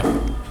Chewie's ship,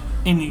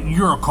 and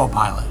you're a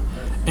co-pilot.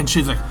 And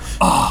she's like,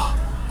 oh.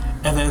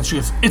 And then she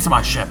goes, it's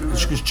my ship. And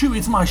she goes, Chewie,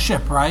 it's my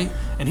ship, right?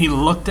 And he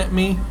looked at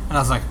me, and I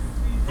was like,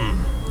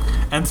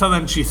 And so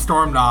then she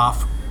stormed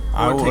off,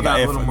 Or take out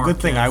a little more Good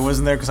thing I kids.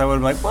 wasn't there, because I would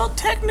have been like, well,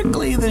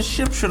 technically the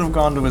ship should have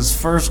gone to his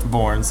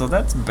firstborn, so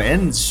that's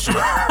Ben's ship.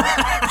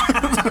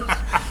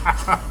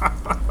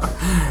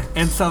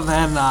 And so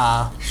then,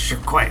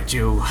 Should quiet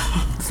you.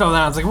 so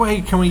then I was like,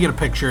 wait, can we get a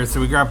picture? So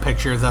we grab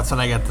pictures. That's when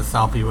I got the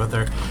selfie with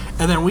her.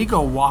 And then we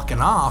go walking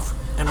off,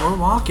 and we're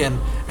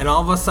walking, and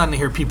all of a sudden I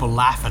hear people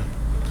laughing.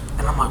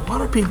 And I'm like, what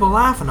are people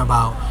laughing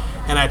about?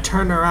 And I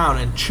turn around,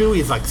 and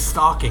Chewie's like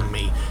stalking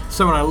me.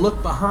 So when I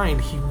look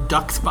behind, he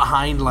ducks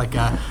behind like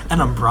an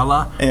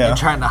umbrella and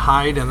trying to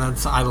hide. And then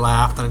so I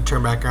laughed, and I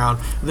turned back around.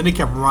 And then he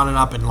kept running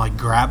up and like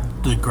grab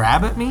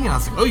at me. And I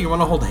was like, oh, you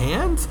want to hold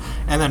hands?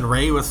 And then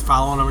Ray was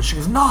following him, and she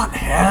goes, not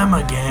him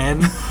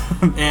again.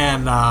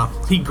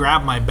 And he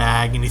grabbed my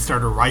bag, and he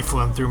started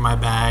rifling through my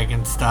bag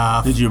and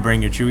stuff. Did you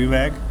bring your Chewie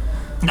bag?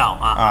 No,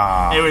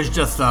 it was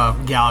just a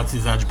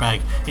Galaxy's Edge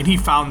bag, and he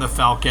found the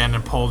Falcon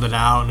and pulled it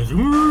out,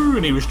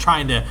 and he was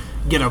trying to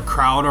get a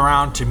crowd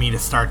around to me to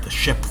start the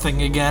ship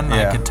thing again.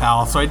 Yeah. I could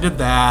tell, so I did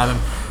that, and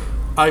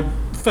I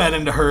fed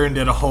into her and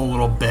did a whole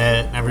little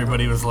bit, and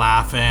everybody was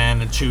laughing,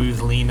 and Chewie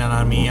was leaning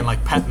on me and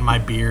like petting my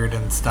beard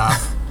and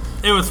stuff.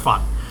 It was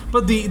fun.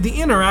 But the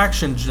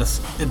interaction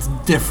just, it's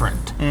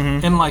different.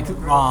 And like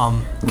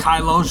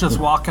Kylo's just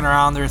walking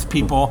around, there's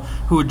people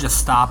who would just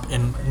stop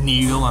and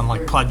kneel and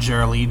like pledge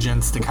their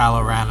allegiance to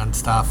Kylo Ren and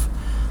stuff.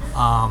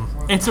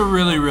 It's a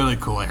really, really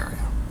cool area.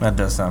 That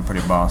does sound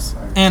pretty boss.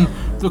 And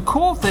the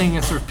cool thing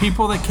is there's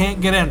people that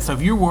can't get in. So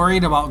if you're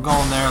worried about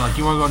going there, like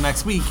you want to go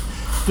next week,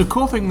 the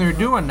cool thing they're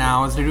doing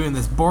now is they're doing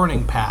this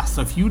boarding pass.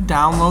 So if you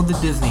download the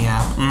Disney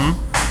app,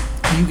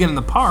 you get in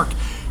the park,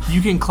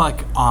 you can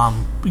click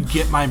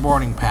get my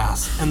boarding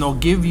pass, and they'll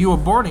give you a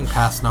boarding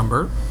pass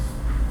number,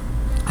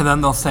 and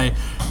then they'll say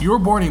your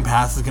boarding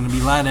pass is going to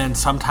be let in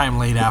sometime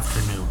late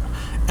afternoon,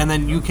 and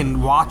then you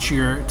can watch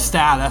your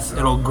status.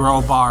 It'll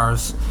grow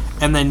bars,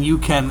 and then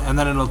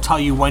it'll tell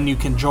you when you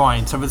can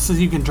join. So if it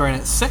says you can join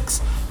at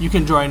 6, you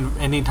can join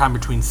anytime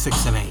between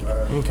 6 and 8.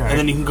 Okay. And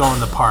then you can go in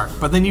the park,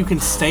 but then you can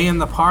stay in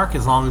the park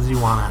as long as you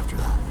want after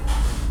that.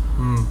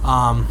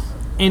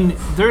 And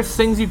there's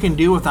things you can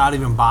do without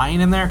even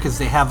buying in there, because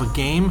they have a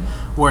game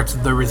where it's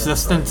the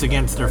Resistance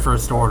against their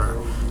First Order.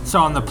 So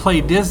on the Play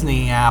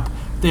Disney app,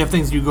 they have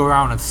things you go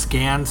around and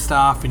scan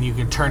stuff, and you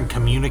can turn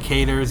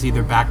communicators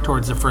either back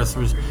towards the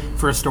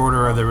First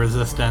Order or the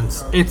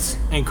Resistance. It's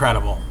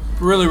incredible.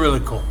 Really, really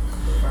cool.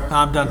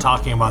 Now I'm done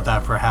talking about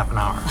that for half an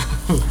hour.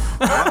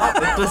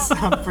 It does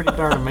sound pretty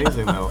darn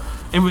amazing, though.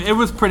 It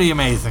was pretty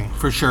amazing,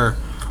 for sure.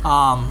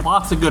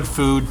 Lots of good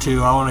food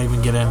too. I won't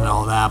even get into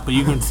all that, but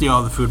you can see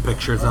all the food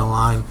pictures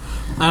online,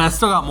 and I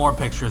still got more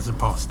pictures to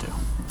post too.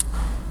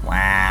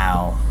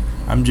 Wow.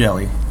 I'm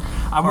jelly.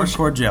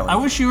 Hardcore jelly. I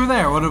wish you were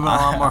there. It would have been a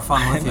lot more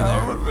fun with you there.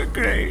 That would have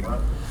been great.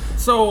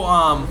 So,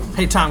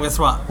 hey Tom, guess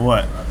what?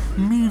 What?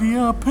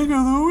 Media pick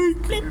of the week.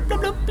 Bleep,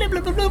 bloop, bloop, bleep,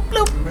 bloop, bloop,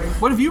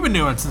 bloop. What have you been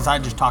doing since I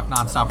just talked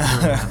nonstop for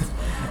 30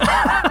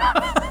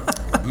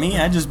 minutes? Me,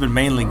 I just been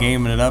mainly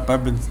gaming it up.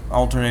 I've been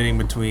alternating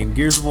between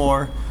Gears of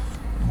War,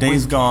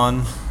 Days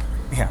Gone.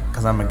 Yeah,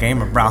 because I'm a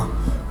gamer, bro.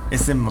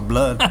 It's in my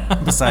blood,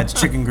 besides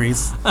chicken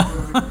grease.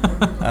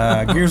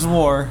 Gears of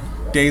War,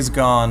 Days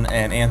Gone,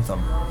 and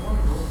Anthem.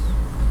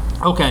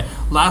 Okay,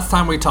 last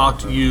time we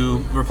talked,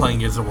 you were playing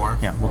Gears of War.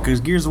 Yeah, well, because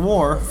Gears of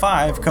War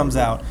 5 comes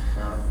out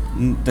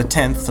the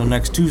 10th, so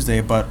next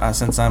Tuesday, but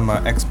since I'm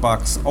an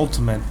Xbox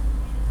Ultimate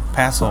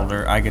pass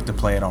holder, I get to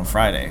play it on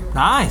Friday.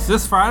 Nice.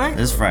 This Friday?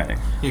 This Friday.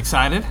 You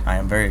excited? I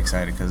am very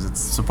excited because it's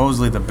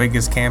supposedly the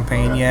biggest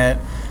campaign yet.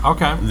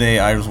 Okay.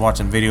 I was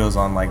watching videos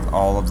on like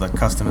all of the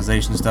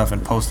customization stuff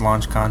and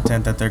post-launch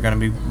content that they're going to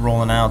be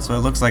rolling out, so it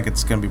looks like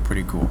it's going to be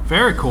pretty cool.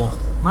 Very cool.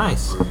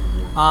 Nice.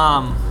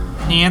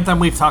 Anthem,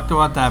 we've talked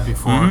about that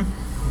before.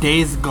 Mm-hmm.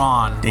 Days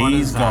Gone. What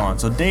Days is that? Gone.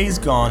 So Days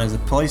Gone is a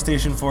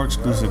PlayStation 4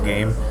 exclusive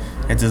game.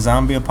 It's a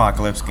zombie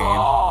apocalypse game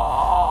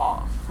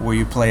where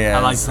you play as... I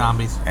like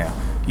zombies. Yeah.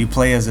 You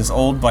play as this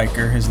old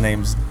biker. His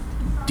name's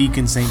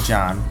Deacon St.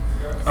 John.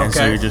 And so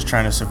Okay. you're just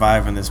trying to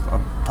survive in this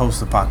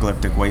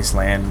post-apocalyptic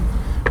wasteland,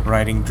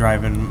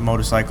 driving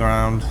motorcycle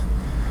around.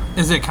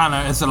 Is it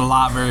a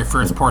lot very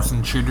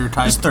first-person shooter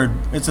type?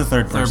 It's a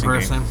third-person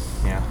person? game.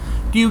 Yeah.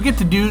 Do you get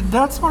to do...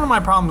 That's one of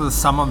my problems with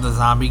some of the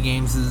zombie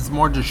games is it's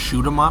more just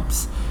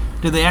shoot-'em-ups.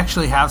 Do they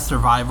actually have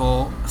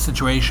survival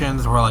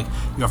situations where, like,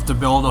 you have to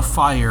build a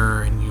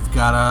fire and you've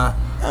got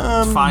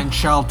to find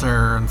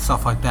shelter and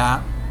stuff like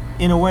that?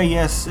 In a way,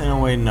 yes. In a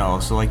way, no.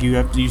 So, like, you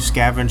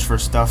scavenge for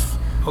stuff,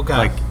 Okay.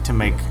 like, to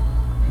make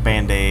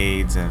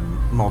Band-Aids and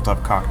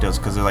Molotov cocktails,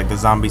 because they're like, the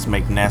zombies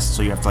make nests,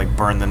 so you have to, like,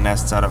 burn the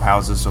nests out of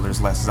houses so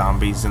there's less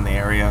zombies in the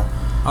area.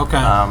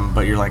 Okay.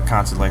 But you're, like,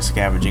 constantly like,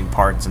 scavenging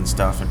parts and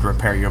stuff and to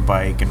repair your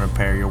bike and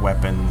repair your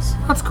weapons.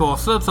 That's cool.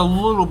 So it's a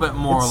little bit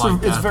more like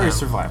that. It's very then.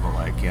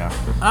 survival-like, yeah.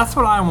 That's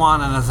what I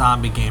want in a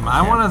zombie game.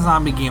 I want a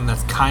zombie game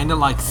that's kind of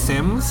like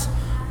Sims,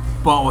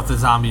 but with a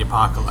zombie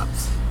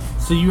apocalypse.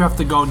 So you have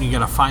to go and you got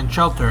to find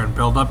shelter and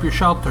build up your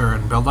shelter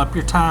and build up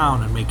your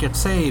town and make it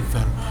safe.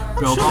 And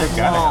build Sure, up they've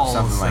got to have walls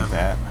something like and-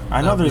 that.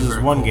 I know That'd be there's this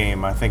very one cool.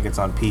 game, I think it's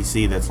on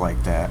PC, that's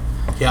like that.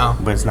 Yeah.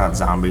 But it's not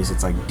zombies,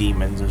 it's like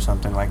demons or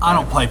something like that. I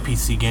don't play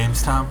PC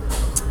games, Tom.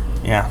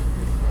 Yeah.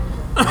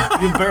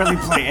 You barely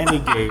play any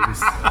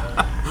games.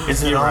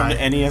 Is it You're on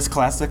right. NES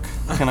Classic?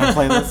 Can I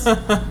play this?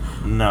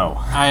 No.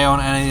 I own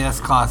NES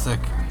Classic,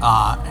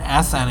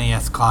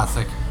 SNES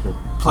Classic,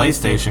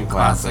 PlayStation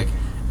Classic,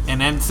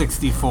 and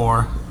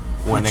N64,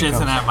 When which it isn't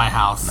comes- at my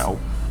house. No.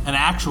 An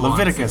actual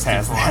Leviticus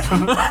has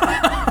N64.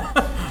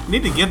 that.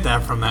 Need to get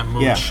that from that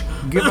mooch.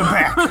 Yeah. Give it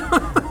back.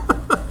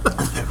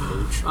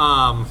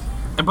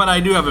 But I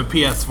do have a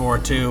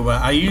PS4 too.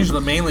 But I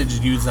usually mainly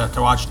just use that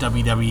to watch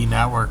WWE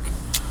Network.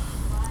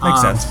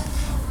 Makes sense.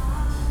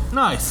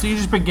 Nice. So you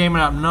just been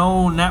gaming up.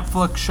 No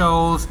Netflix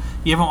shows.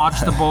 You haven't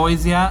watched The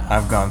Boys yet?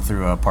 I've gone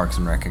through Parks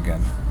and Rec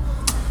again.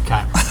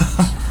 Okay.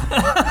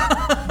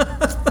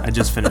 I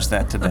just finished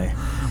that today.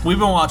 We've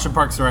been watching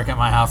Parks and Rec at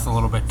my house a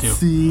little bit too.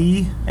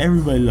 See?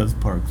 Everybody loves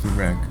Parks and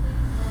Rec.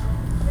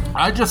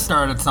 I just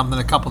started something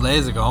a couple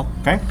days ago.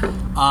 Okay?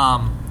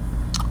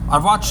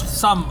 I've watched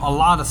a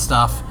lot of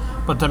stuff,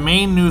 but the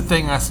main new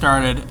thing I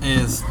started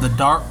is The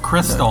Dark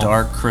Crystal.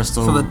 Dark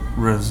Crystal So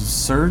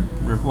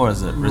what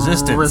is it?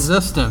 Resistance.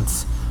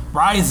 Resistance.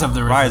 Rise of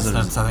the Rise of the-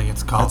 Resistance, I think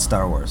it's called. That's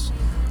Star Wars.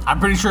 I'm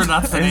pretty sure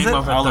that's the Is name it?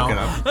 of it, I'll though. look it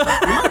up. You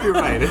might be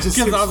right. It just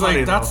Because seems I was funny,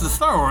 like, that's though. the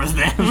Star Wars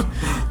name.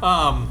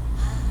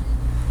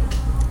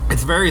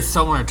 It's very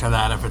similar to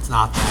that if it's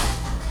not that.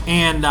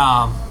 And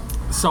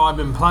so I've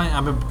been playing.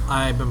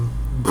 I've been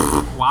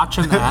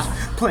watching that.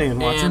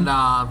 Watching. And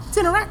It's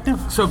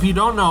interactive. so if you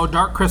don't know,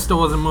 Dark Crystal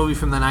was a movie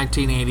from the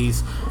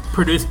 1980s,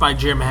 produced by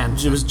Jim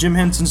Henson. It was Jim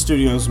Henson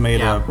Studios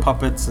made Yeah.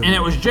 puppets. And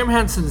it was Jim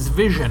Henson's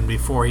vision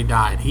before he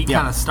died. He Yeah.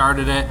 kind of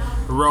started it,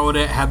 wrote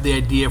it, had the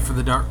idea for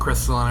the Dark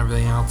Crystal and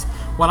everything else.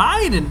 What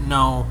I didn't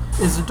know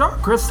is the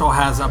Dark Crystal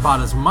has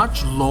about as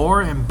much lore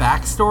and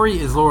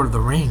backstory as Lord of the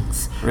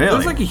Rings. Really?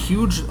 There's like a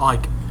huge,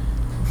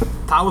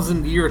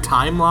 1,000-year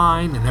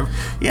timeline and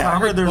everything. Yeah, I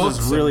heard there's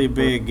this really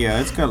big. Yeah,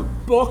 it's got.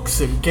 books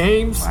and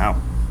games. Wow,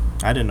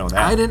 I didn't know that.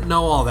 I didn't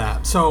know all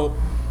that. So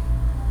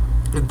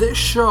this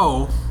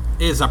show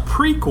is a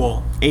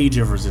prequel. Age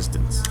of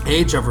Resistance.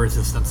 Age of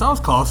Resistance. That was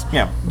close.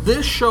 Yeah.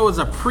 This show is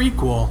a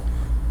prequel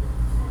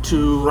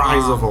to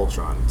Rise of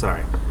Ultron.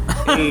 Sorry.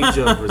 Age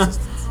of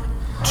Resistance.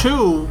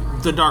 to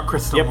the Dark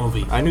Crystal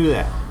movie. I knew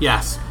that.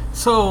 Yes.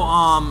 So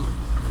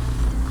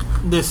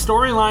the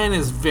storyline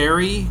is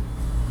very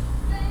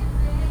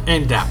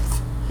in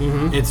depth.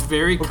 Mm-hmm. It's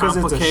very Because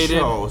complicated. it's a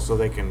show, so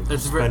they can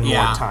It's spend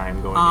yeah. more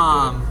time going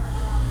into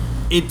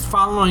it. It's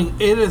following.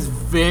 It is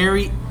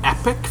very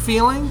epic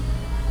feeling.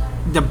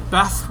 The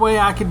best way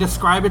I could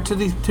describe it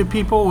to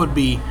people would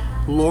be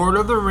Lord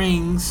of the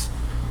Rings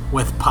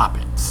with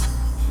puppets.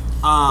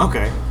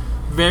 Okay.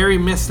 Very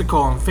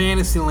mystical and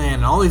Fantasyland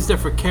and all these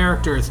different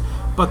characters,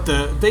 but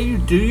they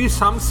do use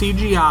some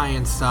CGI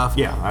and stuff.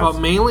 Yeah, but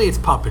mainly it's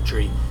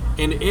puppetry,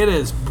 and it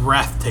is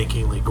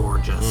breathtakingly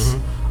gorgeous.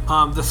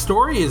 The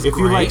story is If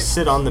great. you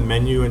sit on the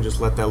menu and just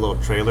let that little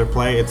trailer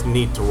play, it's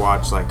neat to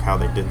watch how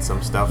they did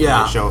some stuff. Yeah.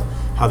 And they show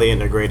how they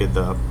integrated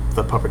the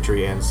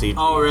puppetry and CG.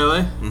 Oh,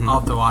 really? I'll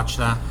have to watch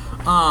that.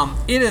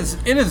 It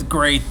is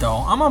great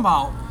though.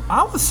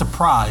 I was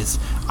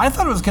surprised. I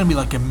thought it was going to be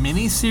like a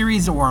mini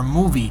series or a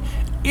movie.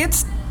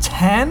 It's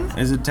 10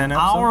 Is it 10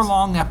 episodes?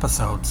 hour-long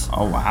episodes.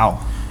 Oh wow,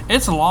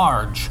 It's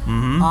large. A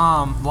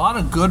lot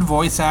of good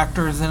voice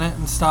actors in it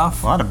and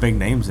stuff. a lot of big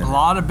names in A it.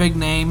 lot of big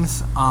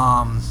names.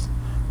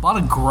 A lot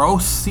of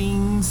gross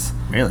scenes.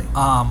 Really?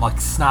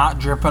 Like snot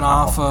dripping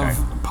off okay.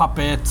 of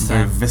puppets.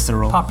 Very and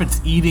visceral. Puppets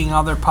eating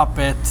other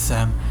puppets.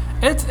 And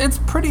it's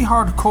pretty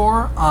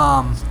hardcore.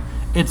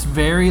 It's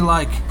very,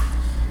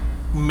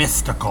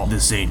 mystical.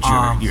 This ain't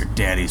your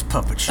daddy's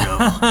puppet show.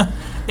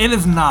 It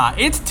is not.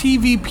 It's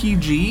TV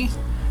PG.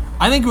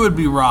 I think it would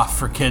be rough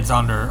for kids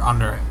under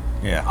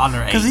Yeah,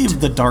 under 8. Because even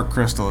the Dark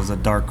Crystal is a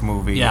dark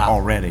movie Yeah.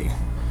 already.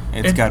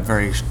 It's It- got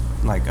very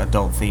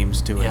adult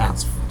themes to it. Yeah.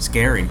 It's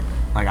scary.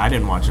 I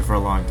didn't watch it for a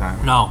long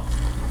time. No.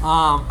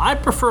 I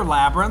prefer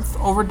Labyrinth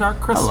over Dark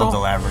I Crystal. love the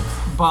Labyrinth.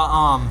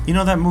 But You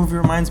know that movie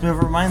reminds me of?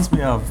 It reminds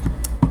me of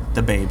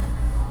The Babe.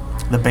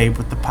 The Babe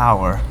with the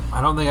power.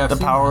 I don't think I've The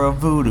seen power that. of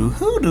voodoo.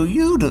 Hoodoo,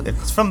 you do.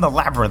 It's from the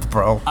Labyrinth,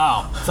 bro.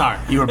 Oh, sorry.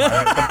 You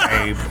remember The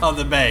Babe. Oh,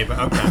 the Babe.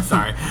 Okay,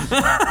 sorry.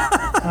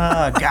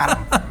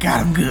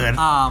 Got him good.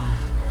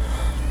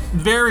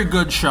 Very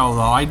good show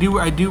though. I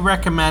do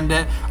recommend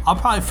it. I'll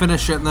probably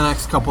finish it in the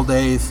next couple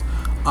days.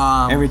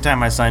 Every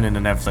time I sign into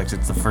Netflix,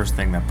 it's the first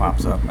thing that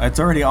pops up. It's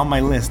already on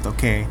my list,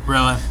 okay?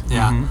 Really?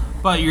 Yeah.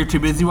 But you're too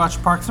busy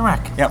watching Parks and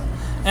Rec. Yep.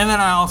 And then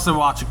I also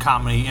watch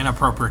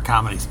inappropriate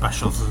comedy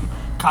specials and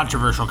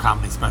controversial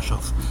comedy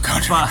specials.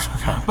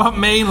 But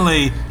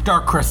mainly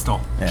Dark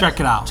Crystal. Yeah. Check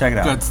it out. Check it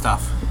out. Good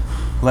stuff.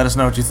 Let us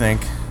know what you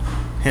think.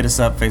 Hit us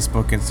up,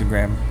 Facebook,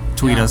 Instagram.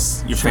 Tweet Yeah.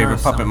 us your Share favorite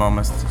us puppet some.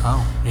 moments.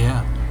 Oh,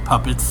 yeah.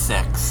 Puppet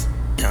sex.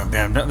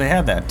 Damn, they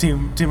had that.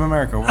 Team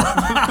America.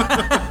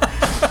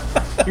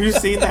 You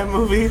seen that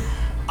movie?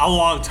 A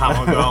long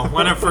time ago.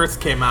 When it first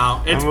came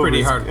out. It's That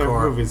pretty movie's- That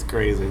hardcore. movie's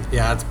crazy.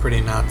 Yeah, it's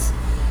pretty nuts.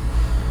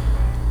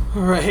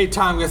 All right, hey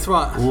Tom, guess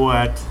what?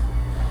 What?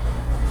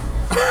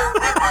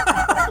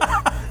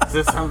 Is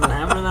this something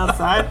happening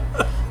outside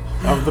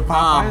of the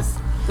Popeyes?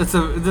 This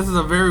is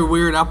a very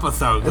weird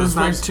episode. This It's is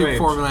not very too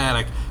strange.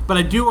 formulaic, but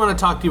I do want to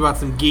talk to you about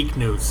some geek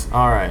news.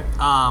 All right.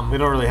 We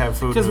don't really have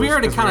food 'cause we news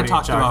already kinda ate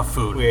talked about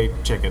food. We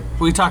ate chicken.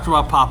 We talked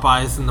about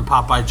Popeyes and the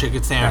Popeye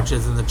chicken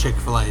sandwiches and the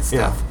Chick-fil-A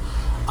stuff.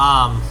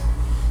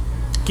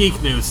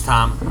 Geek news,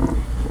 Tom.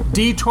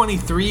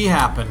 D23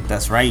 happened.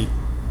 That's right.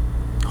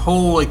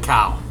 Holy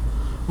cow.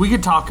 We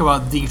could talk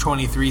about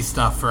D23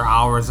 stuff for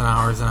hours and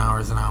hours and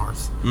hours and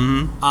hours.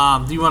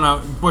 Mm-hmm. Do you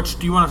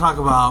want to talk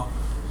about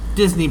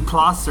Disney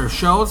Plus or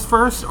shows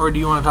first, or do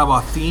you want to talk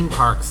about theme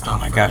park stuff? Oh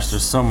my gosh,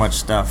 there's so much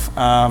stuff.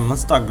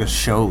 Let's talk the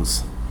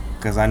shows,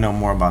 because I know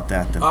more about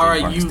that than All theme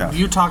right, park stuff.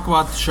 you talk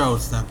about the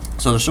shows then.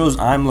 So the shows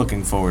I'm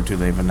looking forward to,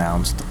 they've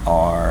announced,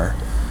 are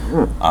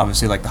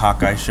obviously like the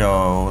Hawkeye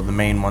show, the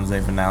main ones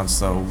they've announced,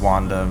 so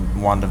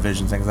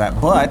WandaVision, things like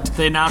that. But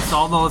They announced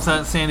all those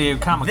at San Diego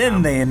Comic-Con.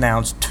 then they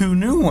announced 2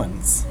 new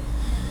ones,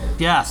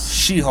 Yes,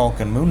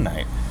 She-Hulk and Moon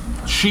Knight.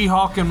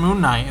 She-Hulk and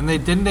Moon Knight, and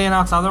didn't they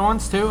announce other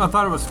ones too? I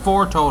thought it was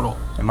 4 total.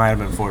 It might have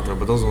been 4 total,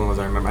 but those are the ones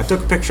I remember. I took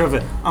a picture of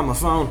it on my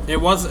phone.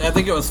 I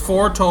think it was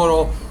 4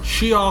 total.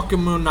 She-Hulk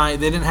and Moon Knight.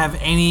 They didn't have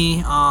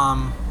any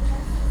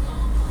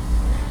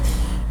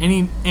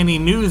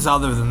news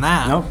other than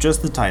that. Nope,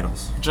 just the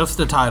titles. Just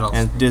the titles.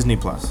 And Disney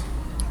Plus.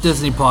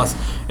 Disney Plus,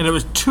 and it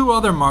was 2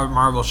 other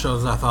Marvel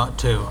shows I thought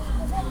too.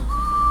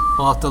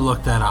 We'll have to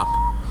look that up.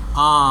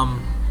 How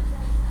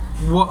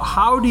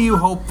do you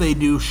hope they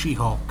do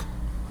She-Hulk?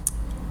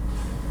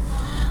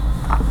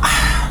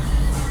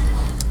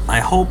 I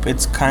hope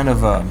it's kind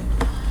of a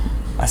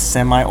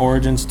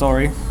semi-origin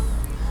story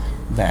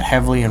that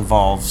heavily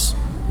involves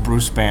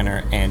Bruce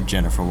Banner and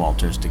Jennifer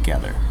Walters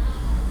together.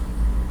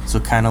 So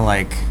kind of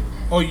like,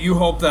 Oh, you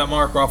hope that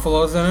Mark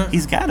Ruffalo's in it?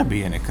 he's got to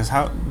be in it, because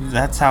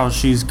that's how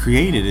she's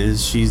created,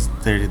 is she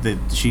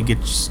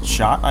gets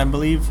shot, I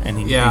believe, and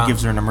he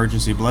gives her an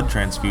emergency blood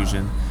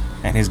transfusion,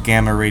 and his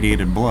gamma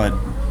radiated blood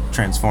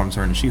transforms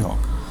her into She-Hulk.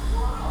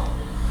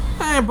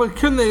 But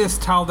couldn't they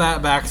just tell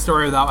that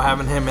backstory without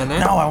having him in it?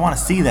 No, I want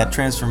to see that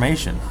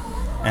transformation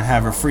and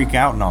have her freak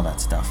out and all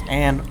that stuff.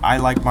 And I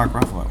like Mark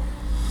Ruffalo.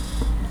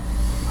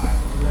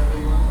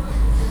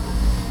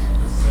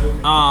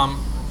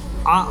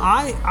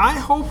 I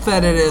hope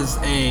that it is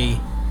a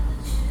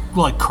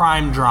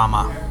crime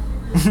drama.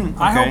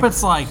 I hope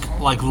it's like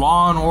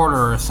Law and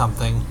Order or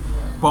something,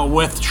 but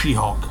with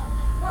She-Hulk.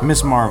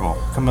 Miss Marvel,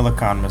 Camilla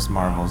Khan, Miss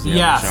Marvel's the other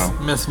Yes, show.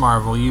 Miss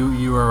Marvel.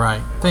 You were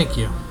right. Thank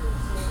you.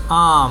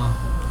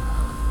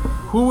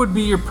 Who would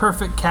be your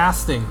perfect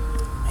casting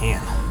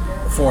Man.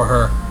 for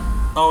her?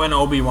 Oh, and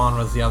Obi-Wan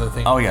was the other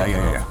thing. Oh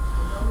yeah.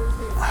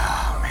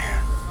 Oh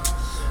man.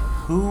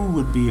 Who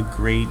would be a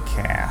great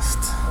cast?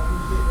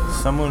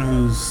 Someone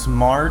who's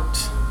smart,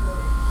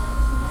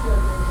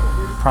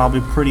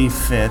 probably pretty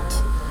fit.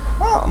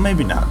 Well,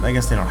 maybe not. I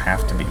guess they don't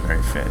have to be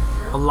very fit.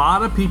 A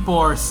lot of people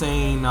are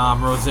saying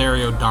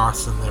Rosario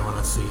Dawson they want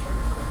to see.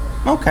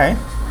 Okay.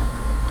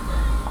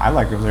 I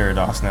like Rosario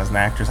Dawson as an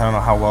actress. I don't know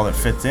how well it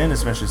fits in,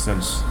 especially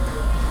since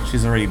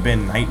she's already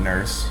been Night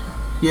Nurse.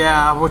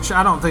 Yeah, which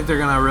I don't think they're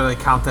going to really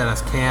count that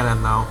as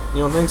canon, though. You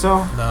don't think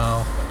so?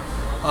 No.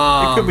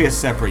 It could be a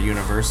separate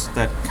universe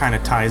that kind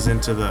of ties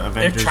into the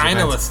Avengers. If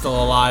China events. was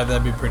still alive,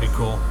 that'd be pretty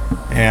cool.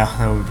 Yeah,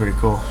 that would be pretty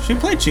cool. She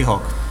played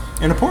She-Hulk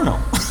in a porno.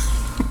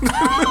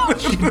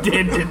 She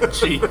did, didn't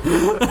she?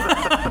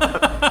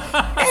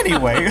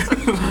 Anyway,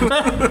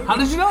 How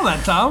did you know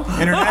that, Tom?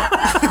 internet.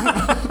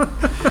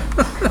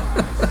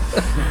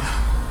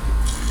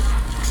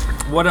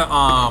 What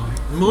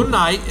Moon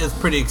Knight is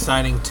pretty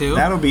exciting too.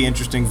 That'll be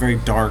interesting. Very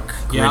dark,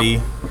 gritty.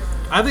 Yep.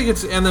 I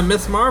think and the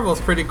Miss Marvel's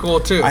pretty cool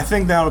too. I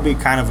think that'll be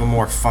kind of a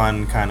more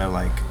fun, kind of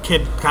like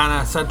Kid kind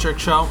of centric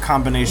show.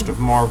 combination of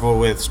Marvel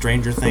with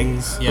Stranger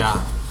Things.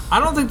 Yeah. I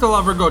don't think they'll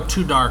ever go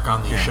too dark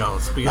on these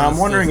shows. Because Now, I'm it's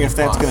wondering Disney if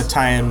that's Plus. going to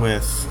tie in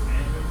with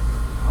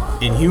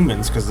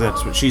Inhumans, because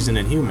that's what she's an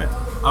Inhuman.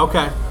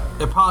 Okay.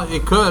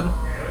 It could.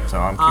 So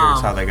I'm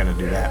curious how they're going to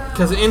do that.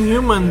 Because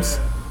Inhumans,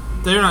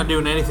 they're not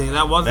doing anything.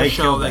 That was a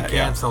show killed they that,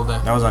 yeah. canceled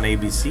it. That was on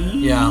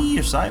ABC Yeah.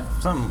 or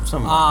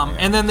some.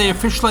 And then they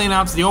officially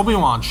announced the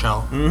Obi-Wan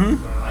show,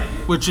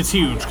 which is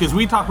huge because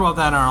we talked about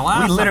that in our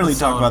last. we literally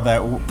episode, talked about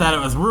that. That it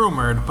was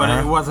rumored, but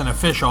it wasn't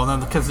official. Then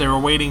because they were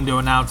waiting to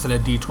announce it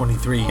at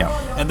D23,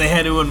 Yeah. and they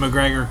had Ewan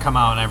McGregor come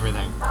out and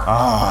everything. Oh,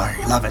 I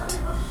love it.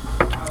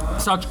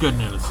 Such good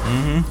news.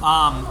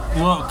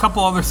 Well, a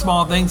couple other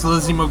small things.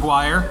 Lizzie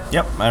McGuire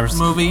Yep,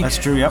 movie. That's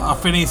true. Yep. A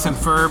Phineas and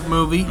Ferb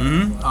movie.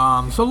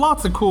 So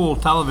lots of cool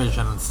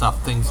television and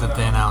things that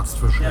they announced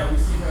for sure.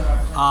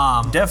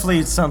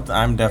 Definitely something.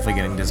 I'm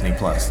definitely getting Disney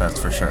Plus. That's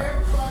for sure.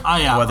 Oh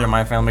yeah. Whether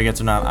my family gets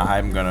or not,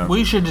 I'm gonna.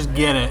 We should just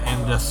get it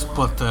and just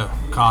split the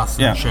cost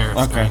and share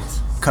Okay.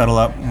 screens. Cuddle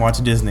up, and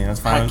watch Disney. That's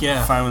fine. Heck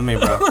yeah. Fine with me,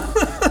 bro.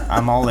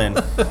 I'm all in.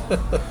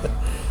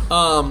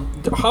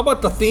 How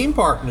about the theme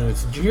park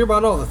news? Did you hear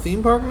about all the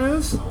theme park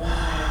news?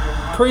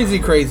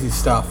 Crazy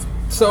stuff.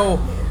 So,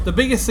 the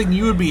biggest thing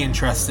you would be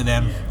interested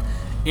in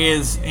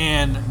is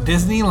in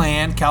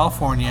Disneyland,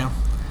 California,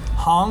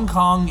 Hong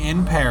Kong,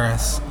 and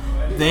Paris.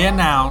 They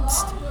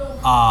announced,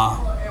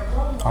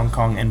 Hong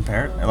Kong and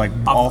Paris, like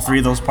all three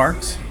of those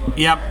parks.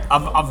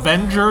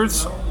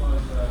 Avengers.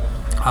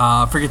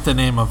 I forget the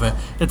name of it.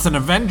 It's an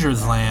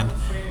Avengers land,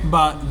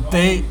 but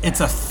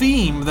it's a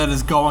theme that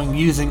is going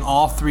using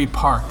all three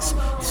parks.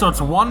 So it's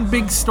one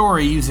big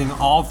story using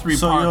all three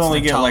So parks you only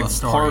to get tell like the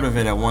story. part of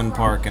it at one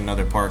park,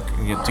 another park.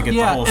 To get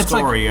the whole it's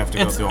story, like, you have to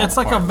go through all It's the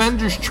like parks.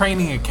 Avengers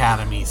Training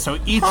Academy. So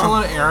each little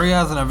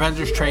area is an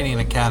Avengers Training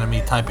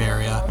Academy type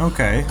area.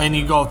 Okay. And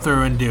you go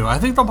through and do. I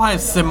think they'll probably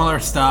have similar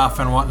stuff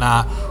and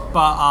whatnot,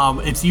 but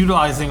it's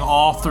utilizing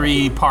all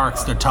three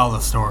parks to tell the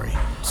story.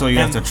 So you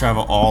have to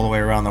travel all the way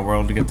around the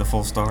world to get the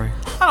full story?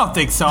 I don't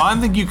think so. I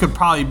think you could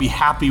probably be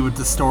happy with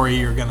the story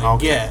you're gonna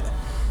get.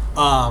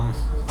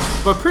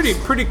 But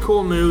pretty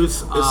cool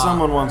news. If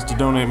someone wants to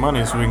donate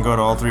money so we can go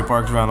to all three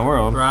parks around the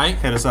world, Right.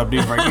 hit us up,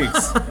 Deep Fried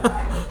Geeks.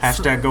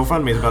 Hashtag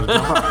GoFundMe is about to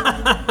jump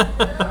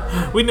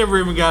up. We never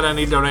even got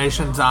any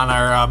donations on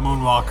our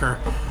Moonwalker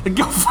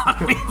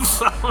GoFundMe.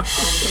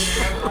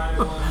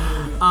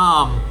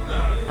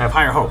 I have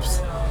higher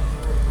hopes.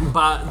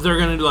 But they're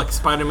gonna do like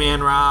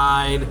Spider-Man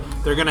ride.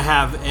 They're gonna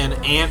have an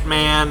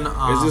Ant-Man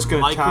Is this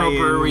going to tie in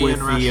microbrewery with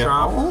and the...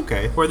 restaurant.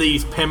 okay. Where they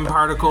use PIM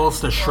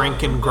particles to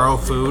shrink and grow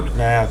food.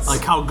 That's...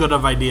 Like, how good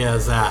of idea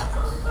is that?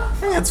 I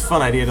think it's a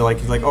fun idea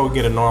to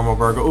get a normal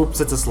burger.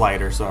 Oops, it's a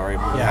slider, sorry.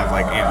 Have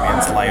like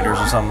Ant-Man sliders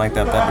or something like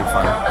that. That'd be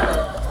fun.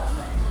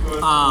 A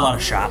lot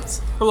of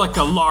shots. Or like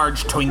a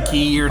large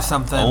Twinkie or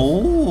something.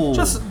 Oh.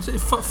 Just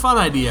fun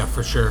idea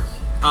for sure.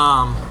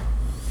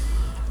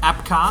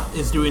 Epcot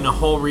is doing a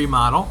whole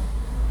remodel.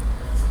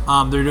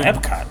 They're doing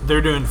Epcot?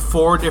 They're doing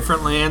 4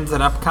 different lands at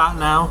Epcot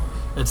now.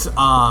 It's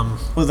Well,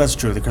 that's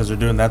true because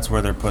that's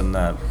where they're putting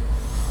that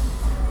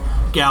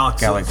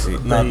Galaxy,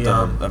 not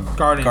the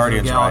Guardians of the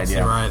ride, Galaxy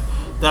yeah. ride.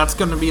 That's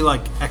going to be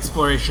like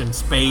exploration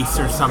space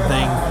or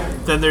something.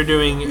 Then they're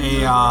doing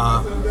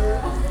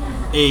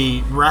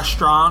a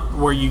restaurant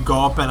where you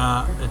go up in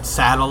it's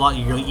satellite.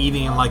 You're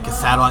eating in like a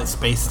satellite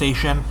space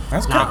station.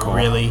 That's kinda not cool.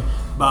 really,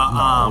 but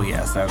Oh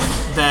yes, that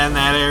then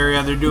that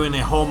area they're doing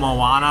a whole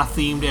Moana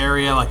themed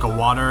area, like a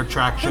water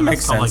attraction. makes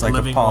It's called, sense. Like a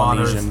Living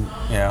Waters. Polynesian,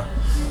 yeah.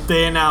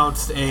 They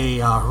announced a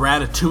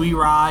Ratatouille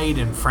ride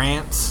in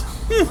France,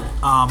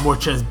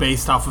 which is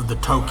based off of the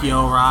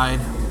Tokyo ride.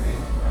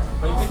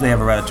 They have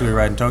a Ratatouille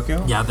ride in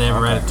Tokyo. Yeah, they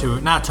have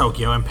Ratatouille, not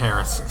Tokyo, in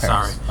Paris.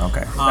 Sorry.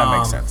 Okay, that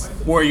makes sense.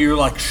 Where you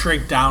like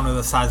shrink down to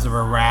the size of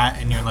a rat,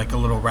 and you're like a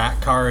little rat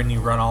car, and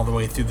you run all the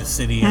way through the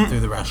city and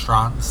through the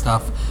restaurant and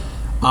stuff,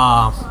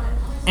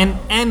 and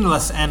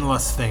endless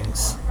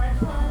things,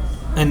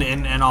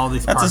 and all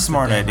these. That's parks a that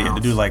smart they idea to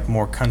announced. do like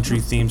more country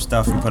themed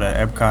stuff and put at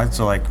Epcot.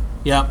 So like,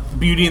 Yep,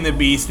 Beauty and the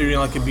Beast. They're doing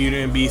like a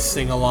Beauty and the Beast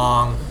sing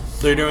along.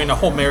 They're doing a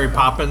whole Mary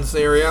Poppins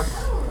area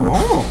in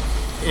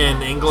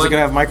Is it England. gonna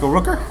have Michael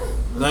Rooker?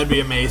 That'd be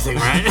amazing,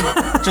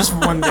 right? Just for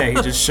one day,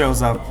 he just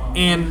shows up.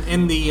 And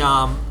in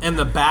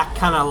the back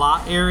kind of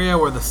lot area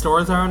where the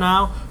stores are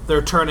now,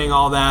 they're turning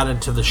all that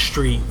into the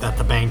street that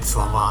the banks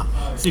live on.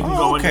 So you can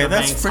go into the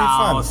that's bank's pretty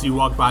fun. house, you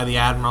walk by the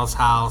admiral's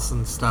house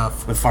and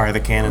stuff. With fire the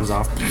cannons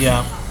off.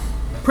 Yeah,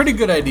 pretty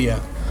good idea.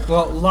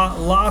 Well,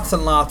 lots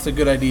and lots of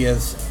good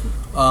ideas.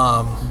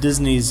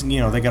 Disney's,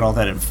 they got all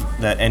that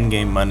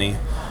Endgame money.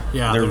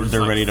 Yeah, They're just,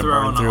 ready to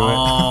throwing burn through it.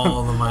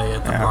 all the money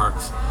at the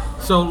parks.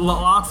 So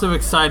lots of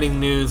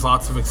exciting news,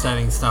 lots of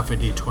exciting stuff at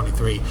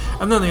D23.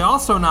 And then they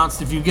also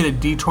announced if you get a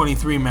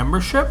D23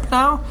 membership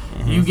now,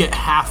 you get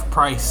half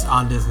price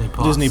on Disney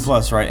Plus. Disney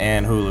Plus, right,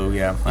 and Hulu.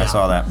 Yeah, I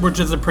saw that. Which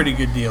is a pretty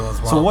good deal as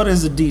well. So what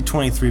is a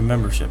D23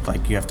 membership?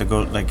 Like you have to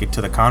go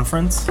to the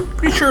conference?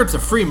 Pretty sure it's a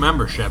free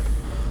membership.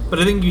 But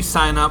I think you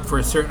sign up for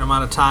a certain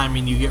amount of time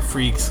and you get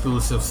free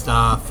exclusive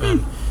stuff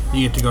and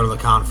you get to go to the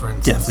conference.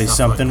 and Definitely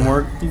stuff something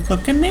like that. worth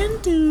looking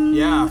into.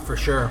 Yeah, for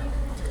sure.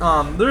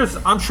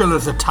 I'm sure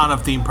there's a ton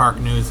of theme park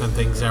news and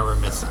things that we're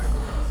missing.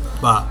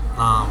 But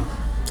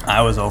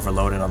I was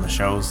overloaded on the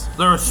shows.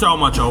 there was so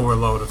much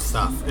overload of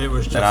stuff. It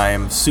was just That I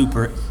am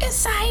super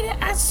Excited!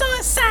 I'm so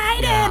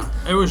excited! yeah,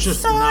 it was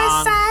just So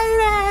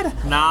excited!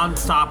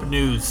 non-stop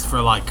news for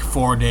like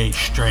 4 days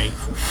straight.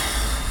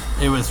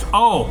 It was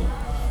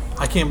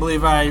I can't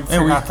believe I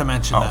forgot to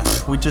mention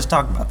this. We just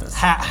talked about this.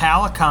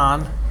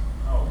 Halicon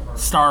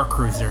Star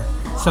Cruiser.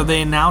 So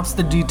they announced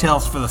the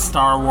details for the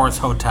Star Wars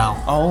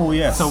hotel. Oh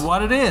yes. So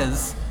what it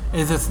is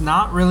it's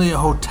not really a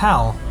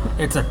hotel.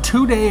 It's a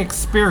 2-day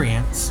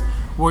experience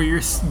where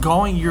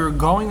you're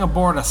going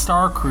aboard a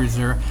Star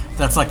Cruiser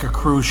that's like a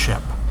cruise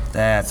ship.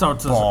 That's So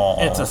it's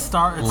a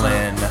Star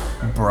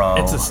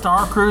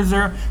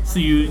Cruiser. So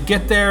you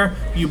get there,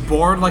 you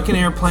board like an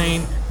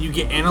airplane, you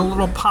get in a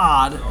little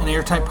pod, an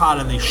airtight pod,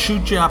 and they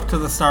shoot you up to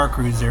the Star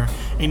Cruiser,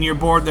 and you're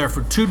aboard there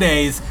for 2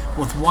 days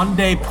with 1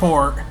 day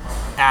port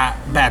at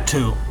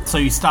Batu. So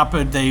they stop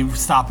and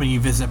you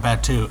visit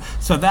Batu.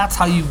 So that's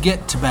how you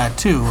get to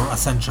Batu,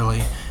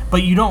 essentially.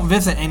 but you don't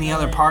visit any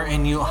other part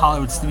in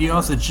Hollywood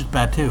Studios. It's just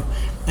bad too.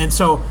 And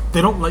so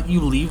they don't let you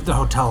leave the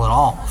hotel at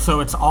all. So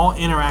it's all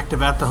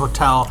interactive at the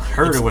hotel.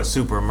 Heard it was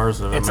super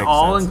immersive. It's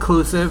all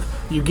inclusive.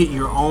 You get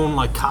your own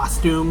like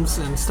costumes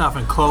and stuff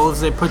and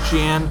clothes they put you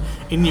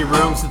in your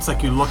rooms. It's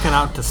like you're looking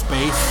out to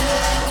space.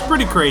 It's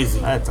pretty crazy.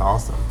 That's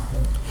awesome.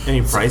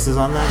 Any prices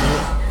on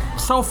that?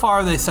 So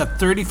far, they said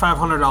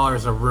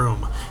 $3,500 a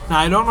room. Now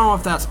I don't know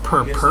if that's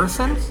per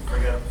person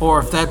or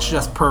if that's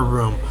just per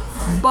room,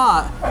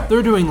 but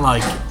they're doing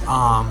like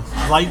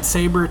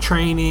lightsaber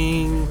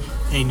training,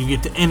 and you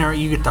get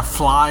to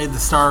fly the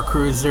Star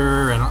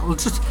Cruiser, and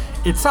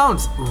it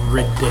sounds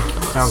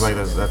ridiculous. Sounds like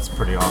that's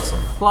pretty awesome.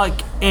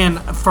 Like, and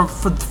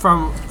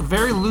from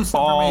very loose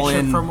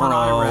information from what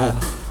I read,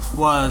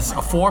 was a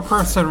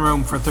 4-person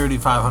room for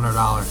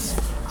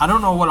 $3,500. I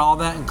don't know what all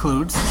that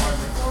includes.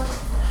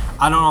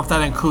 I don't know if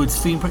that includes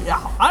theme park.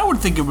 Yeah, I would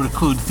think it would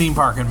include theme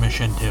park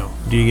admission too.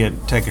 Do you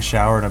take a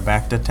shower in a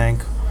Bacta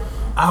tank?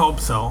 I hope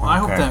so. I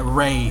hope Okay.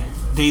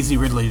 that Daisy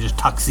Ridley just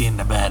tucks you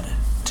into bed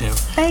too.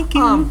 Thank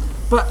you.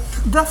 But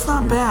that's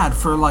not bad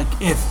for like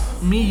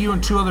if me, you,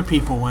 and 2 other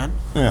people went,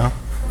 Yeah.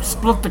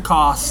 split the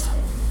cost,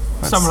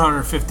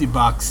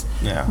 $750.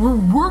 Yeah.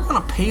 We're gonna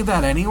pay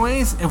that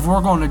anyways if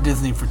we're going to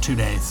Disney for 2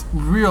 days.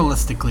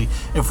 Realistically,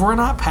 if we're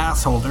not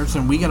pass holders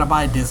and we gotta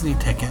buy a Disney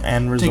ticket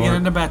And to get resort.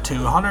 into Batu,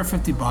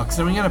 $150,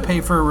 then we gotta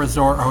pay for a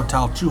resort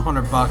hotel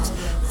 $200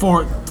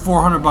 for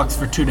 $400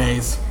 for 2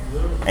 days.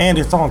 And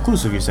it's all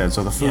inclusive, you said.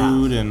 So the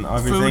food and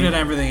everything. Food and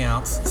everything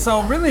else.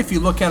 So really, if you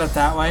look at it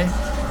that way,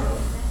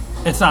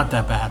 it's not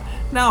that bad.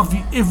 Now,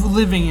 if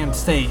living in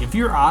state, if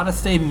you're out of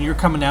state and you're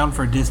coming down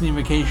for a Disney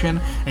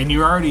vacation and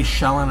you're already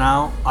shelling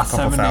out a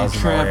 7-day $2,000,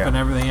 trip yeah. and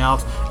everything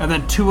else, and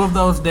then 2 of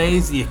those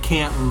days you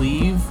can't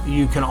leave,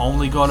 you can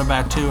only go to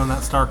Batu on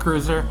that Star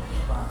Cruiser,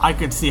 I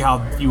could see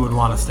how you would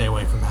want to stay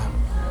away from that.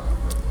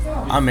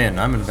 I'm in.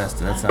 I'm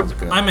invested. That sounds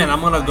good. I'm in. I'm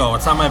going to go.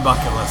 It's on my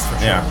bucket list for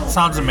sure. Yeah.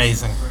 Sounds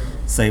amazing.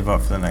 Save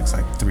up for the next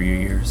 3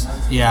 years.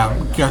 Yeah,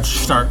 got to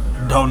start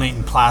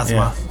donating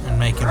plasma and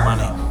making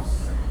money.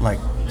 Like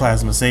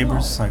plasma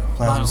sabers, like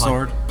plasma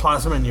sword.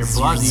 Plasma in your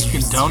blood. You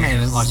can donate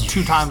it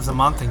 2 times a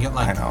month and get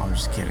I know. I'm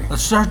just kidding.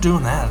 Let's start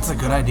doing that. That's a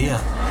good idea.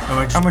 And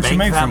we just How much you bank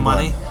make that from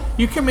money? blood?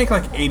 You can make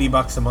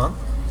 $80 a month.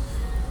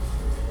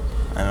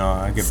 I know.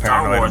 I get Star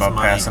paranoid Wars about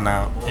money. passing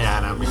out. Yeah,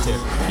 I know, me too.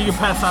 You can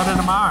pass out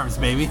into my arms,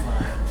 baby.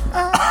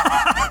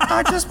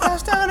 I just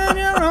passed out in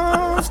your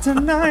arms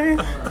tonight,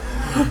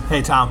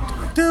 Hey, Tom,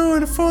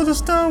 doing it for the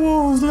Star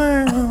Wars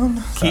land.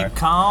 Sorry. keep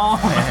calm.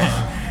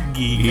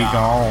 Geek Geek on.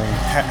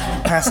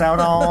 on. Pass out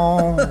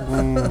on.